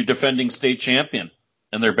Schools, you're defending state champion,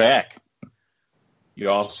 and they're back.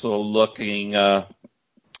 You're also looking at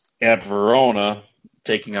Verona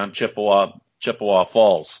taking on Chippewa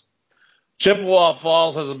Falls. Chippewa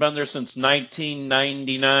Falls hasn't been there since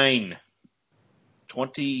 1999.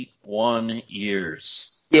 21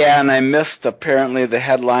 years. Yeah, and I missed apparently the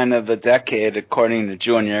headline of the decade, according to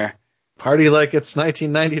Junior. Party like it's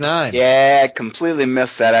 1999. Yeah, I completely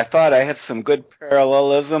missed that. I thought I had some good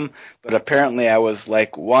parallelism, but apparently I was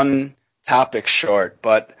like one topic short.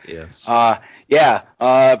 But yes.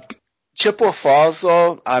 Chippewa Falls,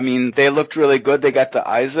 though, I mean, they looked really good. They got the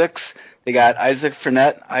Isaacs. They got Isaac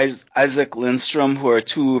Fournette, Isaac Lindstrom, who are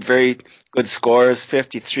two very good scorers,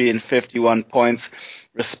 53 and 51 points,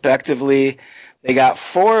 respectively. They got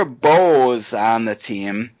four Bows on the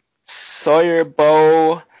team, Sawyer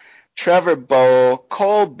Bow, Trevor Bow,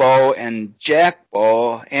 Cole Bow, and Jack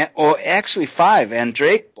Bow, actually five, and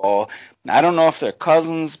Drake Bow. I don't know if they're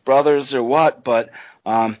cousins, brothers, or what, but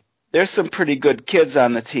there's some pretty good kids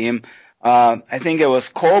on the team. I think it was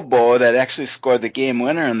Cole Bow that actually scored the game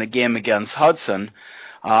winner in the game against Hudson.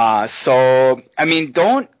 So, I mean,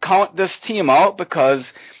 don't count this team out,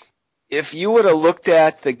 because if you would have looked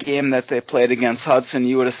at the game that they played against Hudson,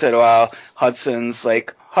 you would have said, well, Hudson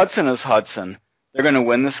is Hudson. They're going to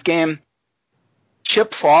win this game.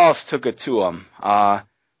 Chip Falls took it to them.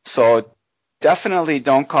 So definitely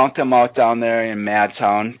don't count them out down there in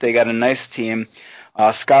Madtown. They got a nice team.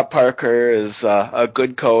 Scott Parker is a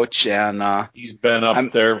good coach, and he's been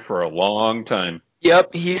up there for a long time.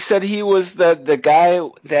 Yep, he said he was the guy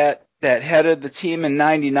that headed the team in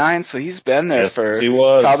 '99, so he's been there Yes, for he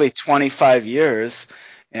was. probably 25 years,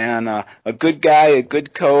 and a good guy, a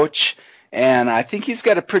good coach, and I think he's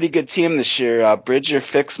got a pretty good team this year. Bridger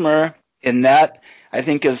Fixmer in net, I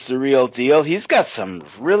think, is the real deal. He's got some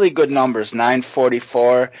really good numbers,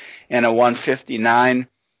 944 and a 159.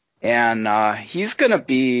 And he's going to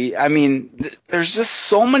be, I mean, there's just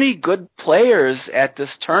so many good players at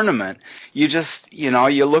this tournament. You just, you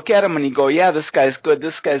look at them and you go, yeah, this guy's good,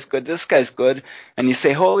 this guy's good, this guy's good. And you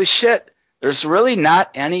say, holy shit, there's really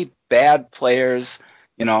not any bad players,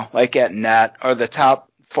 like at net or the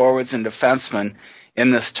top forwards and defensemen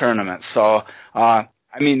in this tournament. So, I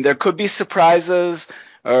mean, there could be surprises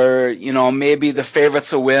or, maybe the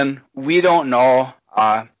favorites will win. We don't know.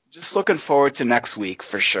 Just looking forward to next week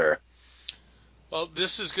for sure. Well,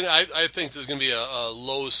 this is going to, I think this is going to be a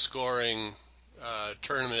low-scoring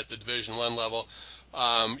tournament at the Division I level.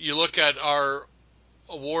 You look at our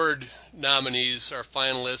award nominees, our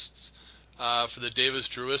finalists for the Davis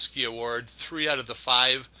Drewiski Award. 3 out of the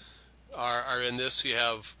 5 are in this. You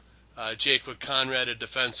have Jacob Conrad, a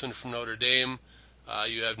defenseman from Notre Dame.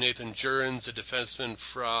 You have Nathan Jurens, a defenseman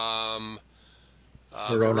from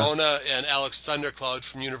Verona, and Alex Thundercloud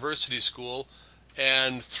from University School.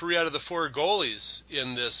 And 3 out of the 4 goalies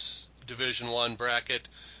in this Division I bracket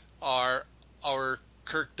are our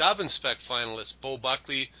Kirk Dobbinspec finalists. Bo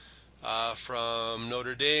Buckley from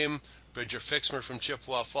Notre Dame, Bridger Fixmer from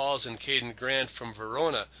Chippewa Falls, and Caden Grant from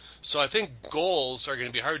Verona. So I think goals are going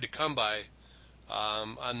to be hard to come by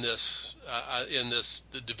on this in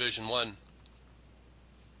the Division I.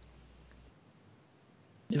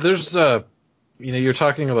 There's you're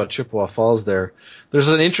talking about Chippewa Falls there. There's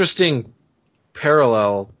an interesting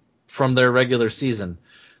parallel from their regular season.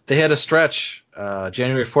 They had a stretch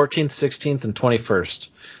January 14th, 16th, and 21st.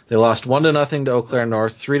 They lost 1-0 to Eau Claire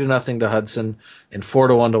North, 3-0 to Hudson, and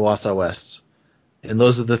 4-1 to Wausau West. And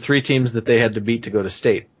those are the 3 teams that they had to beat to go to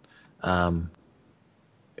state. And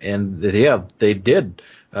yeah, they did.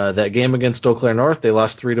 That game against Eau Claire North, they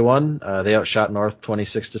lost 3-1. They outshot North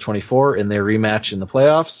 26-24 in their rematch in the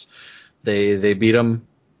playoffs. They beat them,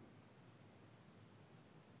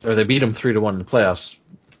 or they beat them 3-1 in the playoffs.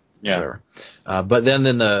 Yeah. But then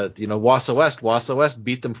in the Wausau West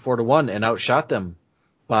beat them 4-1 and outshot them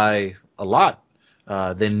by a lot.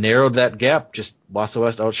 They narrowed that gap. Just Wausau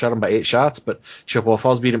West outshot them by 8 shots, but Chippewa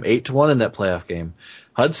Falls beat them 8-1 in that playoff game.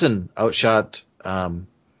 Hudson outshot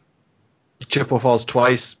Chippewa Falls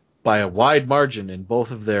twice by a wide margin in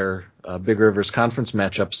both of their Big Rivers Conference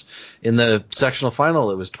matchups. In the sectional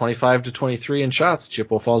final, it was 25-23 in shots.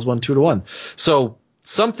 Chippewa Falls won 2-1. So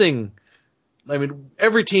something. I mean,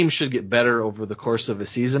 every team should get better over the course of a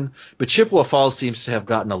season, but Chippewa Falls seems to have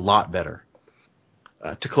gotten a lot better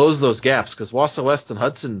to close those gaps, because Wausau West and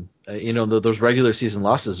Hudson, those regular season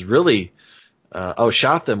losses really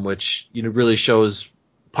outshot them, which really shows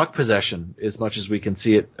puck possession as much as we can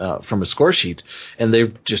see it from a score sheet, and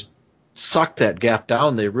they've just sucked that gap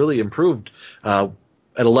down. They really improved at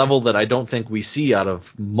a level that I don't think we see out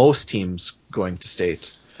of most teams going to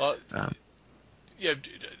state. Well, yeah.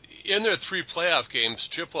 In their 3 playoff games,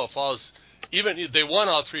 Chippewa Falls, they won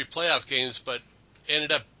all 3 playoff games, but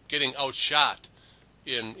ended up getting outshot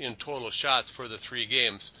in total shots for the 3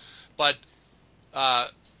 games. But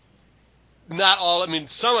not all. I mean,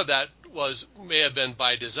 some of that may have been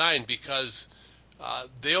by design, because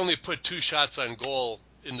they only put 2 shots on goal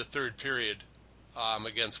in the 3rd period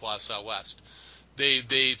against Wausau West.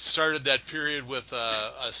 They started that period with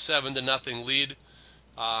a 7-0 lead.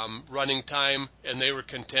 Running time, and they were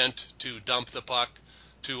content to dump the puck,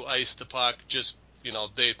 to ice the puck. Just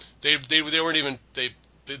they weren't even they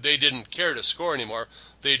didn't care to score anymore.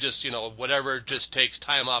 They just whatever just takes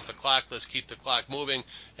time off the clock. Let's keep the clock moving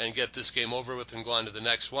and get this game over with and go on to the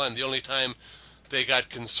next one. The only time they got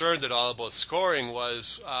concerned at all about scoring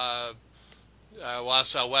was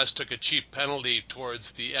Wausau West took a cheap penalty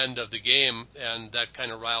towards the end of the game, and that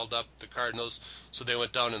kind of riled up the Cardinals, so they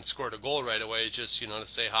went down and scored a goal right away, just to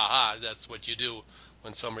say, ha, that's what you do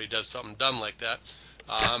when somebody does something dumb like that.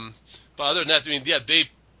 But other than that, I mean, yeah,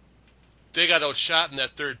 they got outshot in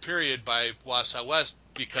that 3rd period by Wausau West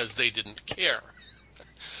because they didn't care.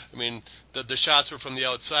 I mean, the shots were from the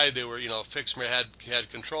outside. They were, Fixmer had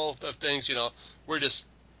control of things. We're just,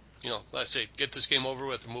 let's say, get this game over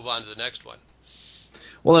with and move on to the next one.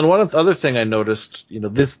 Well, and one other thing I noticed,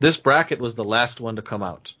 this bracket was the last one to come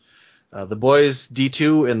out. The boys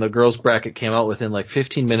D2 and the girls bracket came out within like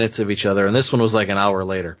 15 minutes of each other, and this one was like an hour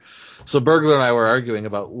later. So Bergler and I were arguing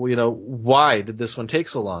about, why did this one take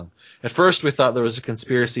so long? At first we thought there was a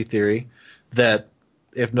conspiracy theory that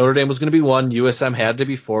if Notre Dame was going to be 1, USM had to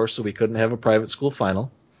be 4, so we couldn't have a private school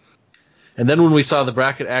final. And then when we saw the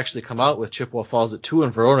bracket actually come out with Chippewa Falls at 2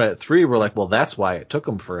 and Verona at 3, we're like, well, that's why it took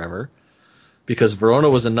them forever. Because Verona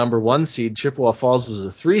was a number 1 seed, Chippewa Falls was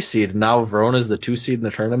a 3 seed, and now Verona is the 2 seed in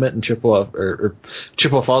the tournament, and Chippewa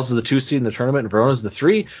Falls is the 2 seed in the tournament, and Verona is the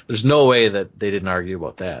 3. There's no way that they didn't argue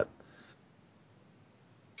about that.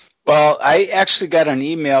 Well, I actually got an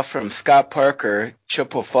email from Scott Parker,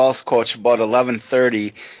 Chippewa Falls coach, about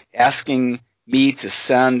 11:30, asking me to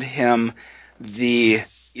send him the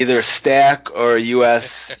either STAC or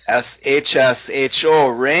USHSHO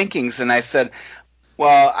rankings, and I said,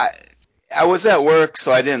 well, I was at work,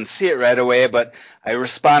 so I didn't see it right away, but I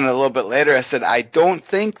responded a little bit later. I said, I don't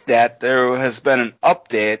think that there has been an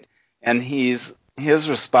update, and his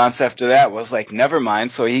response after that was like, never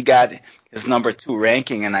mind. So he got his number 2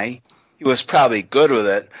 ranking, and he was probably good with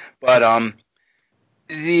it. But a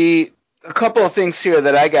couple of things here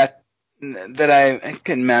that I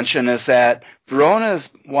can mention is that Verona has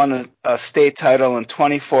won a state title in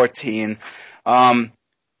 2014.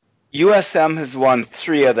 USM has won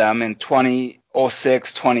 3 of them in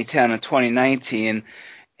 2006, 2010, and 2019,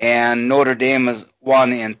 and Notre Dame has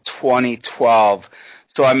won in 2012.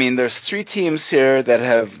 So, I mean, there's 3 teams here that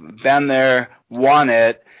have been there, won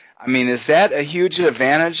it. I mean, is that a huge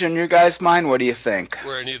advantage in your guys' mind? What do you think?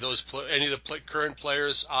 Were any of the current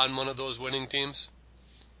players on one of those winning teams?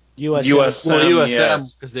 USM,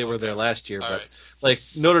 yes, because they were there last year. All but right. like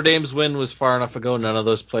Notre Dame's win was far enough ago. None of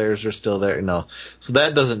those players are still there. No, so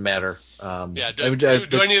that doesn't matter. Yeah.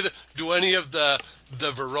 Do any of the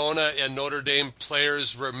Verona and Notre Dame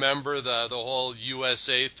players remember the whole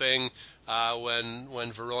USA thing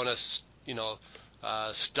when Verona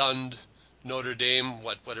stunned Notre Dame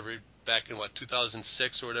back in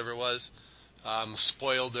 2006 or whatever it was,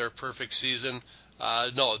 spoiled their perfect season.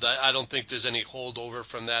 No, I don't think there's any holdover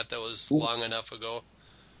from that. That was long enough ago.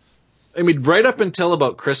 I mean, right up until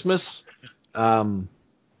about Christmas, I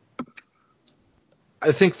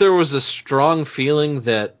think there was a strong feeling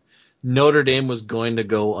that Notre Dame was going to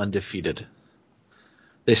go undefeated.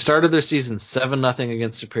 They started their season 7-0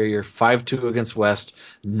 against Superior, 5-2 against West,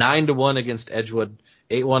 9-1 against Edgewood,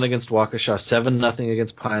 8-1 against Waukesha, 7-0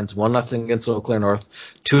 against Pines, 1-0 against Eau Claire North,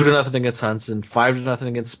 2-0 against Hunson, 5-0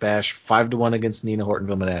 against Spash, 5-1 against Neenah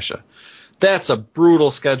Hortonville Menasha. That's a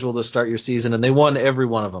brutal schedule to start your season, and they won every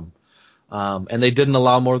one of them. And they didn't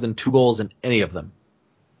allow more than 2 goals in any of them.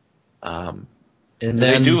 And then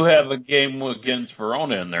they do have a game against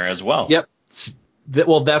Verona in there as well. Yep.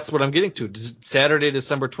 Well, that's what I'm getting to. Saturday,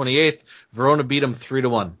 December 28th, Verona beat them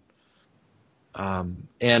 3-1.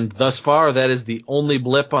 And thus far, that is the only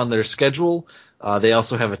blip on their schedule. They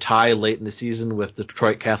also have a tie late in the season with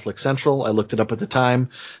Detroit Catholic Central. I looked it up at the time.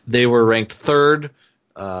 They were ranked 3rd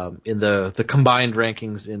in the combined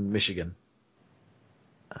rankings in Michigan.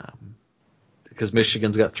 Because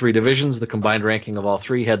Michigan's got 3 divisions, the combined ranking of all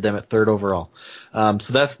 3 had them at 3rd overall.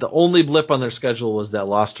 So that's the only blip on their schedule was that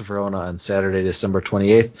loss to Verona on Saturday, December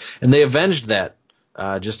 28th. And they avenged that.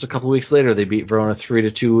 Just a couple weeks later, they beat Verona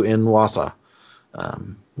 3-2 in Wausau.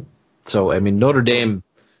 So, I mean, Notre Dame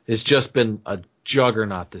has just been a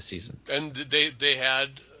juggernaut this season. And they had,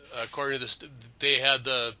 according to this, they had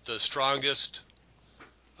the strongest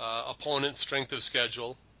opponent strength of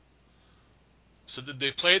schedule. So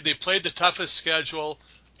they played the toughest schedule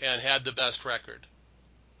and had the best record.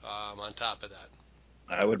 On top of that,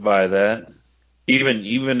 I would buy that. Even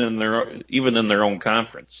in their own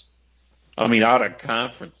conference. I mean, out of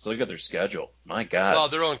conference. Look at their schedule. My God. Well,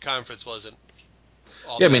 their own conference wasn't.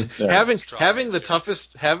 Yeah, I mean, having the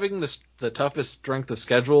toughest strength of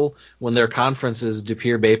schedule when their conference is De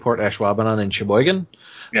Pere, Bayport, Ashwaubenon, and Sheboygan,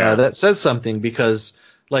 that says something because,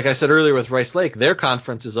 like I said earlier with Rice Lake, their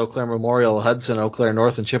conference is Eau Claire Memorial, Hudson, Eau Claire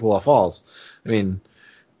North, and Chippewa Falls. I mean,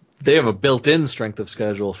 they have a built-in strength of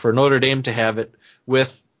schedule. For Notre Dame to have it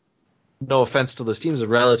with, no offense to those teams, a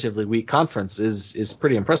relatively weak conference is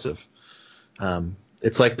pretty impressive.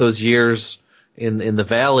 It's like those years in the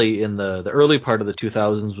Valley in the early part of the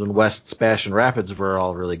 2000s when West, Spash, and Rapids were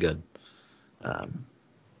all really good.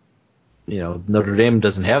 Notre Dame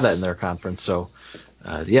doesn't have that in their conference, so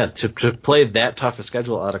to play that tough a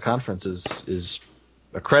schedule out of conference is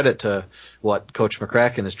a credit to what Coach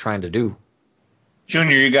McCracken is trying to do.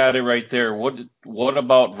 Junior, you got it right there. What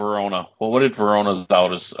about Verona? Well, what did Verona's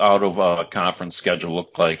out of conference schedule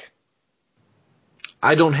look like?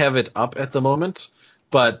 I don't have it up at the moment,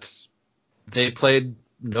 but they played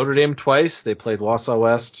Notre Dame twice. They played Wausau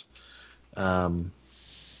West. Verona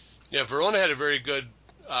had a very good.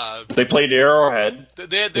 They played Arrowhead.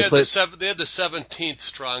 They had the 17th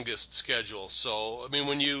strongest schedule. So I mean,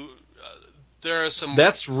 when you There are some.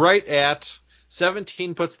 That's right at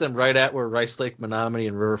 17 puts them right at where Rice Lake, Menominee,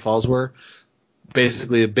 and River Falls were.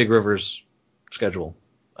 Basically, a Big River's schedule,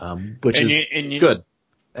 which is good.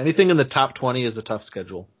 Anything in the top 20 is a tough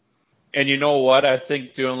schedule. And you know what? I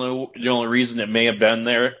think the only reason it may have been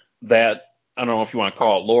there, that I don't know if you want to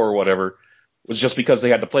call it low or whatever, was just because they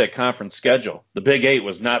had to play a conference schedule. The Big 8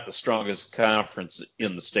 was not the strongest conference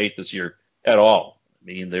in the state this year at all. I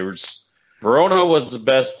mean, Verona was the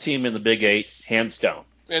best team in the Big 8, hands down.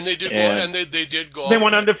 And they did go, and they did go. They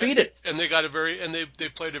went undefeated, and they got they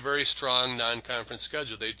played a very strong non-conference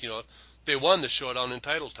schedule. They won the showdown in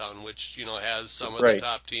Titletown, which has some of the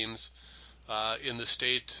top teams in the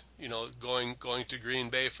state. Going to Green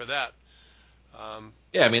Bay for that.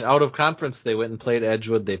 Yeah, I mean, out of conference, they went and played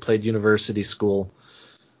Edgewood. They played University School.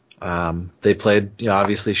 They played,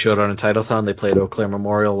 obviously, showdown in Titletown. They played Eau Claire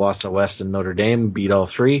Memorial, Wausau West, and Notre Dame. Beat all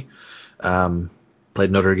three.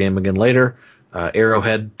 Played Notre Dame again later.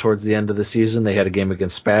 Arrowhead towards the end of the season. They had a game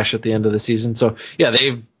against Spash at the end of the season. So, yeah,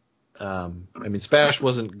 Spash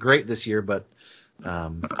wasn't great this year, but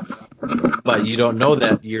you don't know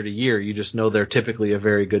that year to year. You just know they're typically a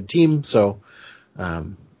very good team. So,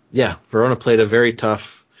 Verona played a very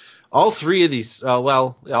tough. All three of these,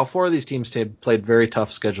 all four of these teams played very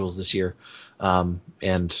tough schedules this year,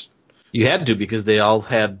 and you had to because they all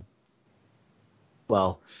had.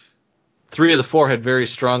 Well, three of the four had very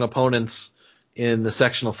strong opponents in the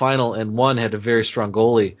sectional final, and one had a very strong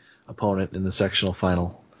goalie opponent in the sectional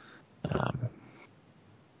final.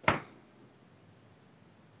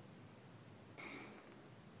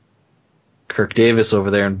 Kirk Davis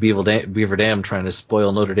over there in Beaver Dam trying to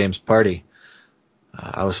spoil Notre Dame's party.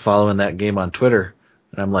 I was following that game on Twitter,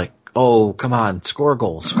 and I'm like, oh, come on, score a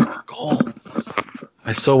goal.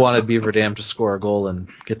 I so wanted Beaver Dam to score a goal and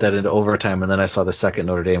get that into overtime, and then I saw the second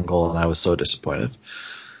Notre Dame goal, and I was so disappointed.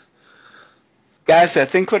 Guys, I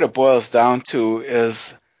think what it boils down to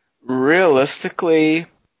is realistically,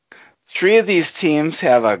 three of these teams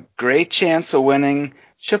have a great chance of winning.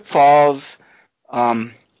 Chip Falls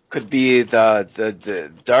could be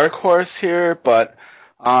the dark horse here, but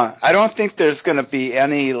I don't think there's going to be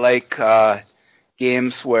any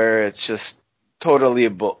games where it's just totally a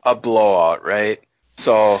blowout, right?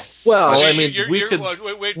 So, we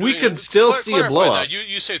could still see a blowout. That.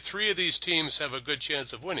 You say three of these teams have a good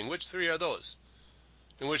chance of winning. Which three are those?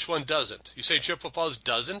 And which one doesn't? You say Chippewa Falls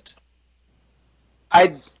doesn't?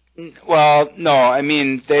 No. I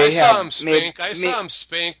mean, I saw them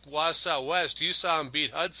spank Wausau West. You saw them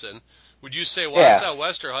beat Hudson. Would you say Wausau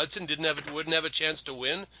West or Hudson wouldn't have a chance to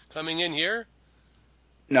win coming in here?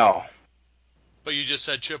 No. But you just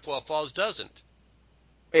said Chippewa Falls doesn't.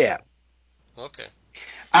 Yeah. Okay.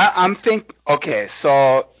 I'm thinking. Okay, so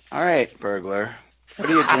all right, burglar. What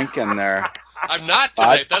are you drinking there? I'm not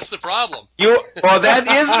tonight. That's the problem. That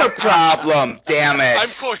is the problem. Damn it. I'm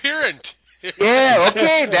coherent. Yeah.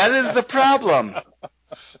 Okay, that is the problem.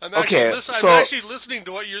 I'm actually listening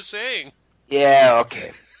to what you're saying. Yeah.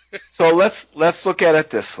 Okay. So let's look at it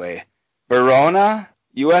this way. Verona,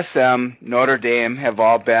 USM, Notre Dame have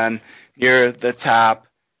all been near the top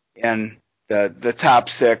in the top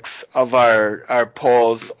six of our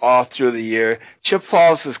polls all through the year. Chip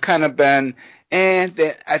Falls has kind of been,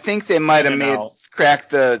 I think they might have cracked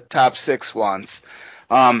the top six once.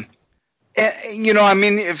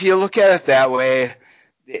 If you look at it that way,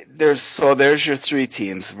 there's your three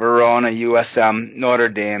teams: Verona, USM, Notre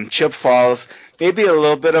Dame, Chip Falls. Maybe a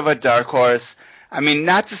little bit of a dark horse. I mean,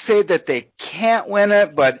 not to say that they can't win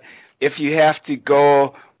it, but if you have to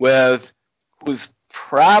go with who's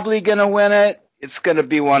probably going to win it, it's going to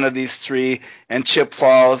be one of these three, and Chip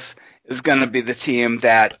Falls is going to be the team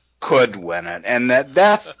that could win it. And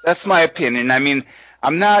that's my opinion. I mean,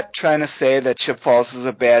 I'm not trying to say that Chip Falls is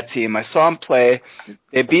a bad team. I saw them play.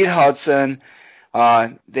 They beat Hudson.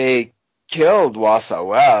 They killed Wausau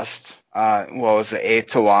West. What was it,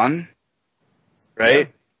 8-1?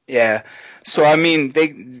 Right? Yeah. So, I mean,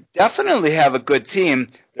 they definitely have a good team.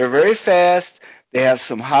 They're very fast. They have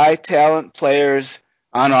some high talent players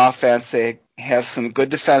on offense. They have some good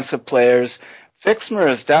defensive players. Fixmer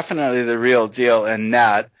is definitely the real deal in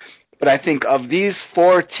net. But I think of these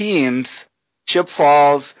four teams, Chip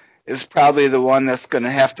Falls is probably the one that's going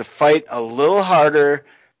to have to fight a little harder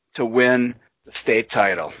to win the state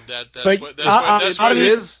title. That's where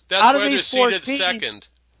they're seated second.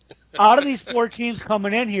 Out of these four teams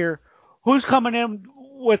coming in here, who's coming in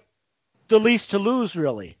with the least to lose,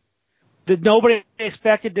 really? Did nobody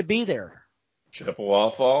expected to be there? Chippewa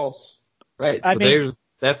Falls. Right. So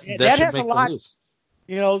that should make them lose.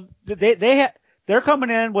 They're coming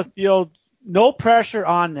in with no pressure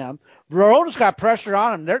on them. Verona's got pressure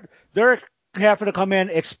on them. They're having to come in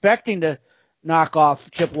expecting to knock off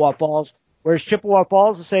Chippewa Falls, whereas Chippewa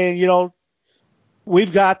Falls is saying,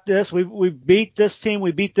 we've got this. We beat this team.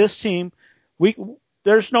 We beat this team.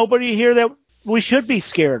 There's nobody here that we should be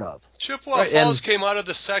scared of. Chippewa Falls came out of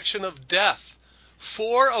the section of death.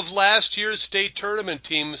 4 of last year's state tournament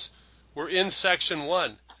teams were in Section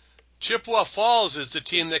 1. Chippewa Falls is the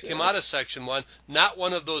team that came out of Section 1, not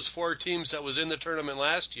one of those 4 teams that was in the tournament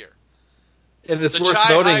last year. And it's worth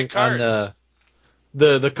noting on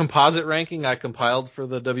the composite ranking I compiled for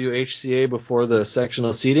the WHCA before the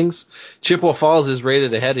sectional seedings, Chippewa Falls is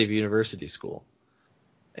rated ahead of University School.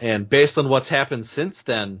 And based on what's happened since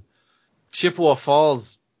then, Chippewa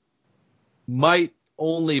Falls might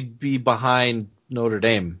only be behind Notre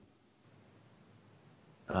Dame,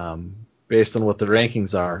 based on what the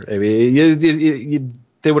rankings are. I mean,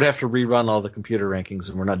 they would have to rerun all the computer rankings,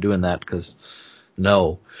 and we're not doing that because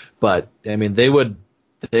no. But I mean, they would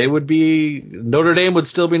be, Notre Dame would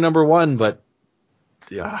still be number 1, but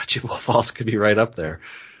Chippewa Falls could be right up there.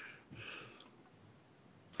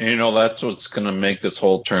 And that's what's going to make this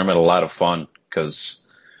whole tournament a lot of fun,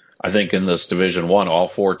 because I think in this Division 1, all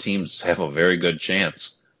 4 teams have a very good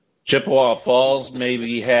chance. Chippewa Falls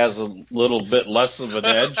maybe has a little bit less of an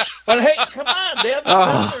edge. But hey, come on, they haven't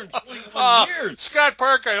been there in 21 years. Scott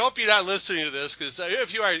Parker, I hope you're not listening to this, because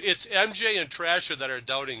if you are, it's MJ and Trasher that are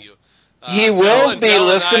doubting you. He will be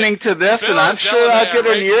listening to this, and I'm sure I'll get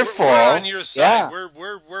an earful. We're on your side. Yeah.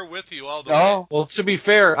 We're with you all the way. Well, to be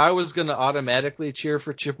fair, I was going to automatically cheer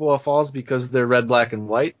for Chippewa Falls because they're red, black, and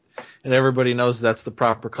white, and everybody knows that's the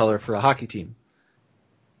proper color for a hockey team.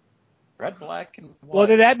 Red, black, and white. Well,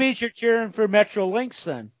 then that means you're cheering for Metro Lynx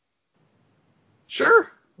then.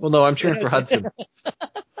 Sure. Well, no, I'm cheering for Hudson.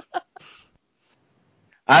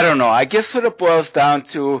 I don't know. I guess what it boils down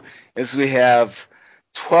to is we have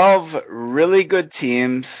 12 really good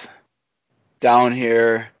teams down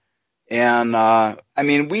here. And,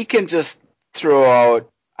 we can just throw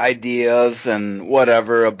out ideas and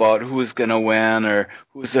whatever about who's going to win or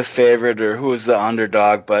who's the favorite or who's the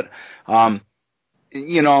underdog. But,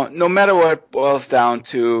 no matter what it boils down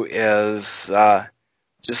to is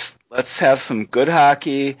just let's have some good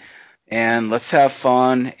hockey and let's have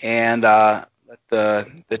fun and let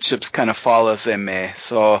the chips kind of fall as they may.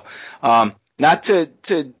 So not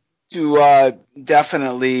to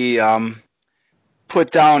definitely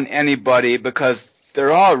put down anybody, because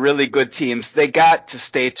they're all really good teams. They got to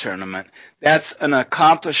state tournament. That's an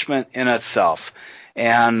accomplishment in itself.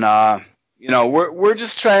 And we're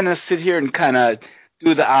just trying to sit here and kind of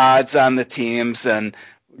do the odds on the teams and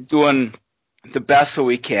doing the best that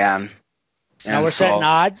we can. Now we're setting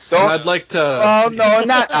odds? I'd like to... Well, no,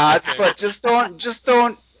 not odds, but just don't,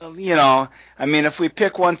 if we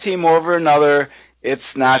pick one team over another,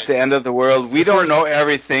 it's not the end of the world. We don't know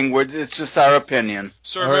everything. It's just our opinion.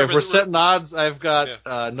 So all right, if we're setting odds, I've got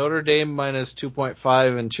Notre Dame minus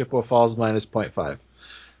 2.5 and Chippewa Falls minus 0.5.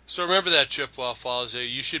 So remember that, Chippewa Falls.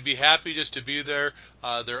 You should be happy just to be there.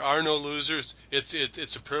 There are no losers.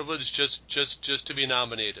 It's a privilege just to be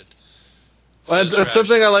nominated. Well, that's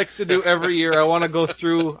something I like to do every year. I want to go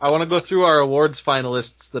through our awards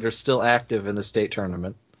finalists that are still active in the state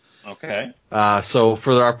tournament. Okay. So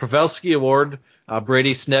for our Pavelski Award,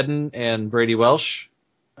 Brady Snedden and Brady Welsh,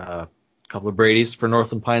 a couple of Bradys for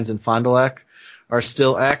Northland Pines and Fond du Lac, are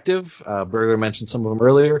still active. Burglar mentioned some of them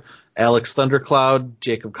earlier. Alex Thundercloud,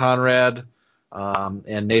 Jacob Conrad,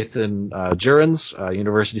 and Nathan Jurens,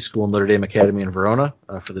 University School and Notre Dame Academy in Verona,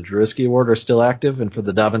 for the Druiski Award are still active. And for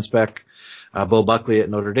the Dobbins-Beck, Bo Buckley at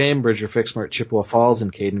Notre Dame, Bridger Fixmer at Chippewa Falls,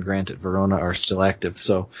 and Caden Grant at Verona are still active.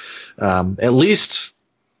 So at least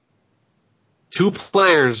 2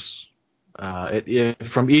 players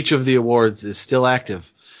from each of the awards is still active.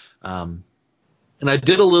 And I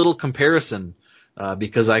did a little comparison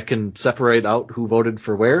because I can separate out who voted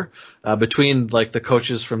for where between like the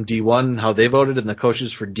coaches from D1, how they voted, and the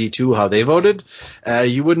coaches for D2, how they voted.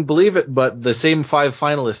 You wouldn't believe it, but the same 5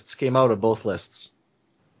 finalists came out of both lists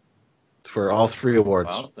for all 3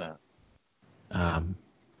 awards.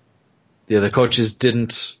 The coaches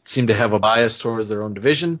didn't seem to have a bias towards their own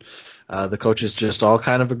division. The coaches just all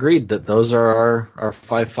kind of agreed that those are our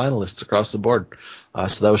 5 finalists across the board.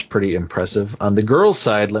 So that was pretty impressive. On the girls'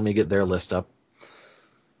 side, let me get their list up.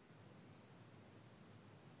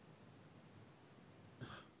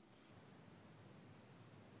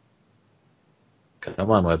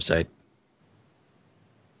 Come on, website.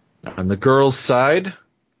 On the girls' side,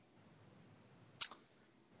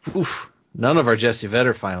 none of our Jesse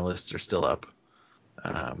Vetter finalists are still up.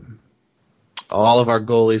 All of our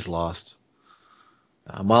goalies lost.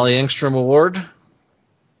 Molly Engstrom Award,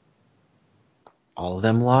 all of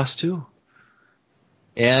them lost too.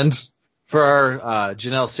 And for our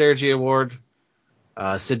Janelle Sergi Award,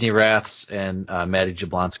 Sydney Raths and Maddie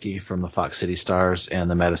Jablonski from the Fox City Stars and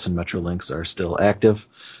the Madison Metro Lynx are still active.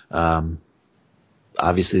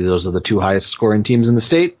 Obviously, those are the two highest scoring teams in the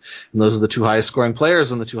state, and those are the two highest scoring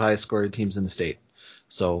players and the two highest scoring teams in the state.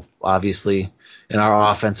 So, obviously, in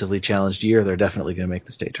our offensively challenged year, they're definitely going to make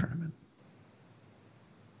the state tournament.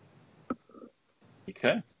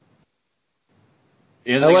 Okay.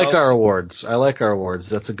 I like our awards.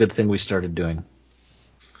 That's a good thing we started doing.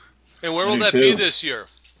 And where will that be this year?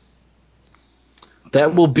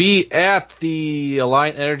 That will be at the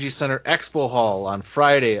Alliant Energy Center Expo Hall on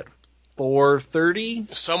Friday at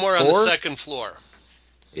 4:30. Somewhere on the second floor.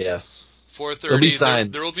 Yes. 4:30. There'll be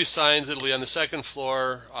signs. There will be signs. It'll be on the second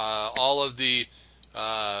floor. All of the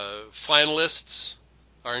finalists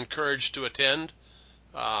are encouraged to attend.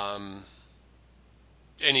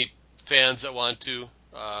 Any fans that want to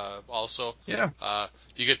also. Yeah.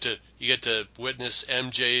 You get to witness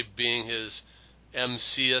MJ being his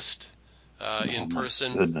MCist in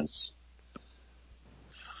person. Goodness.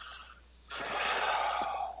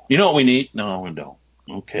 You know what we need? No, we don't.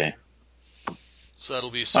 Okay. So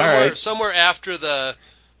it'll be somewhere after the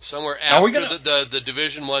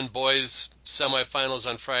Division I boys semifinals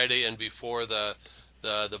on Friday and before the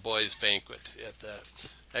boys banquet at the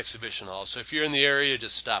exhibition hall. So if you're in the area,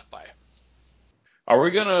 just stop by. Are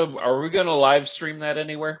we gonna live stream that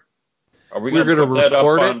anywhere? Are we We're gonna put that up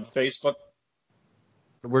on Facebook?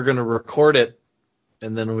 We're gonna record it,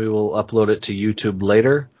 and then we will upload it to YouTube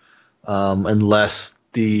later, unless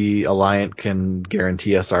the Alliant can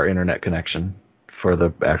guarantee us our internet connection for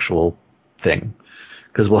the actual thing,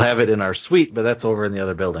 because we'll have it in our suite, but that's over in the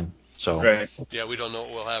other building. So right. Yeah, we don't know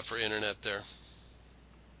what we'll have for internet there.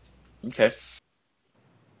 Okay.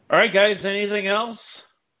 All right, guys. Anything else?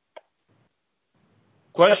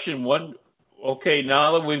 Question one. Okay,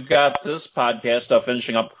 now that we've got this podcast stuff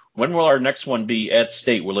finishing up, when will our next one be at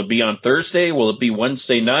State? Will it be on Thursday? Will it be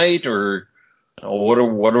Wednesday night? Or what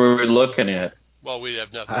are we looking at? Well, we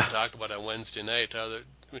have nothing to talk about on Wednesday night. We're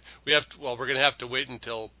going to have to wait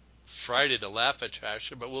until Friday to laugh at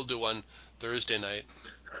Trasher, but we'll do one Thursday night.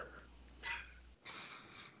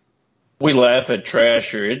 We laugh at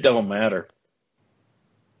Trasher. It don't matter.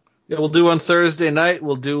 Yeah, we'll do one Thursday night.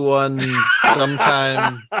 We'll do one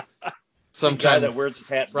sometime that wears his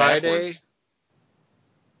hat Friday. Backwards.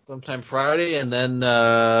 Sometime Friday, and then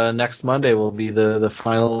next Monday will be the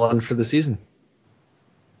final one for the season.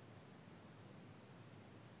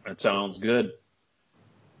 That sounds good.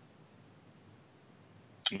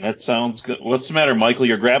 What's the matter, Michael?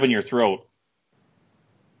 You're grabbing your throat.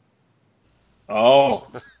 Oh.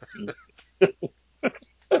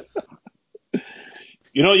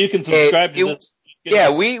 You can subscribe to this.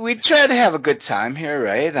 Yeah, we try to have a good time here,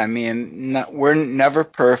 right? I mean, we're never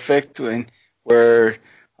perfect. We're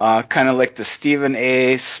kind of like the Stephen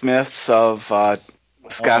A. Smiths of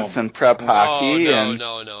Wisconsin prep hockey.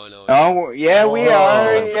 No. Oh, yeah, we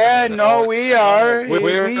are. Yeah, no, we are.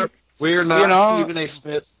 We're not Stephen A.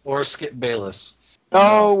 Smith or Skip Bayless.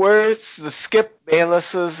 No, we're the Skip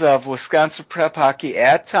Baylesses of Wisconsin prep hockey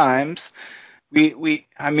at times. We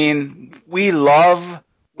love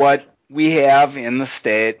what we have in the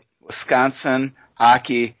state. Wisconsin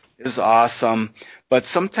hockey is awesome, but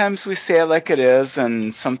sometimes we say it like it is,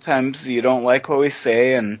 and sometimes you don't like what we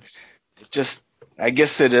say, and I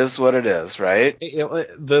guess it is what it is, right?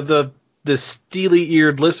 The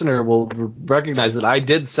steely-eared listener will recognize that I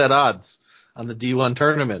did set odds on the D1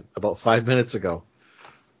 tournament about 5 minutes ago.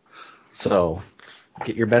 So,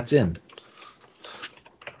 get your bets in.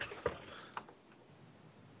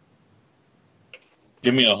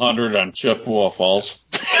 Give me 100 on Chippewa Falls.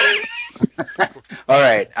 All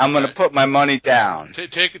right, I'm going to put my money down.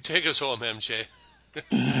 Take us home, MJ.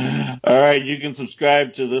 All right, you can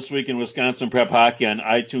subscribe to This Week in Wisconsin Prep Hockey on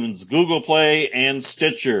iTunes, Google Play, and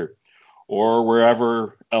Stitcher, or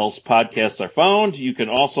wherever else podcasts are found. You can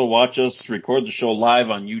also watch us record the show live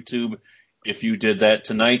on YouTube if you did that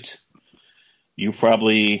tonight. You're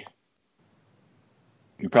probably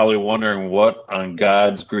wondering what on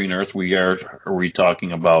God's green earth are we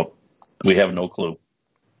talking about. We have no clue.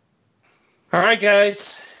 All right,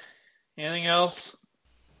 guys. Anything else?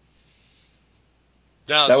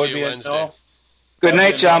 No, that see would you be Wednesday. No. Good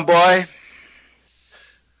night, John boy.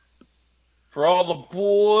 For all the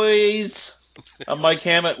boys, I'm Mike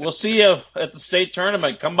Hammett. We'll see you at the state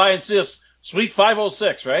tournament. Come by and see us. Suite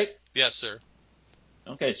 506, right? Yes, sir.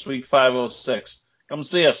 Okay, Suite 506. Come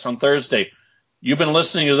see us on Thursday. You've been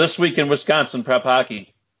listening to This Week in Wisconsin Prep Hockey.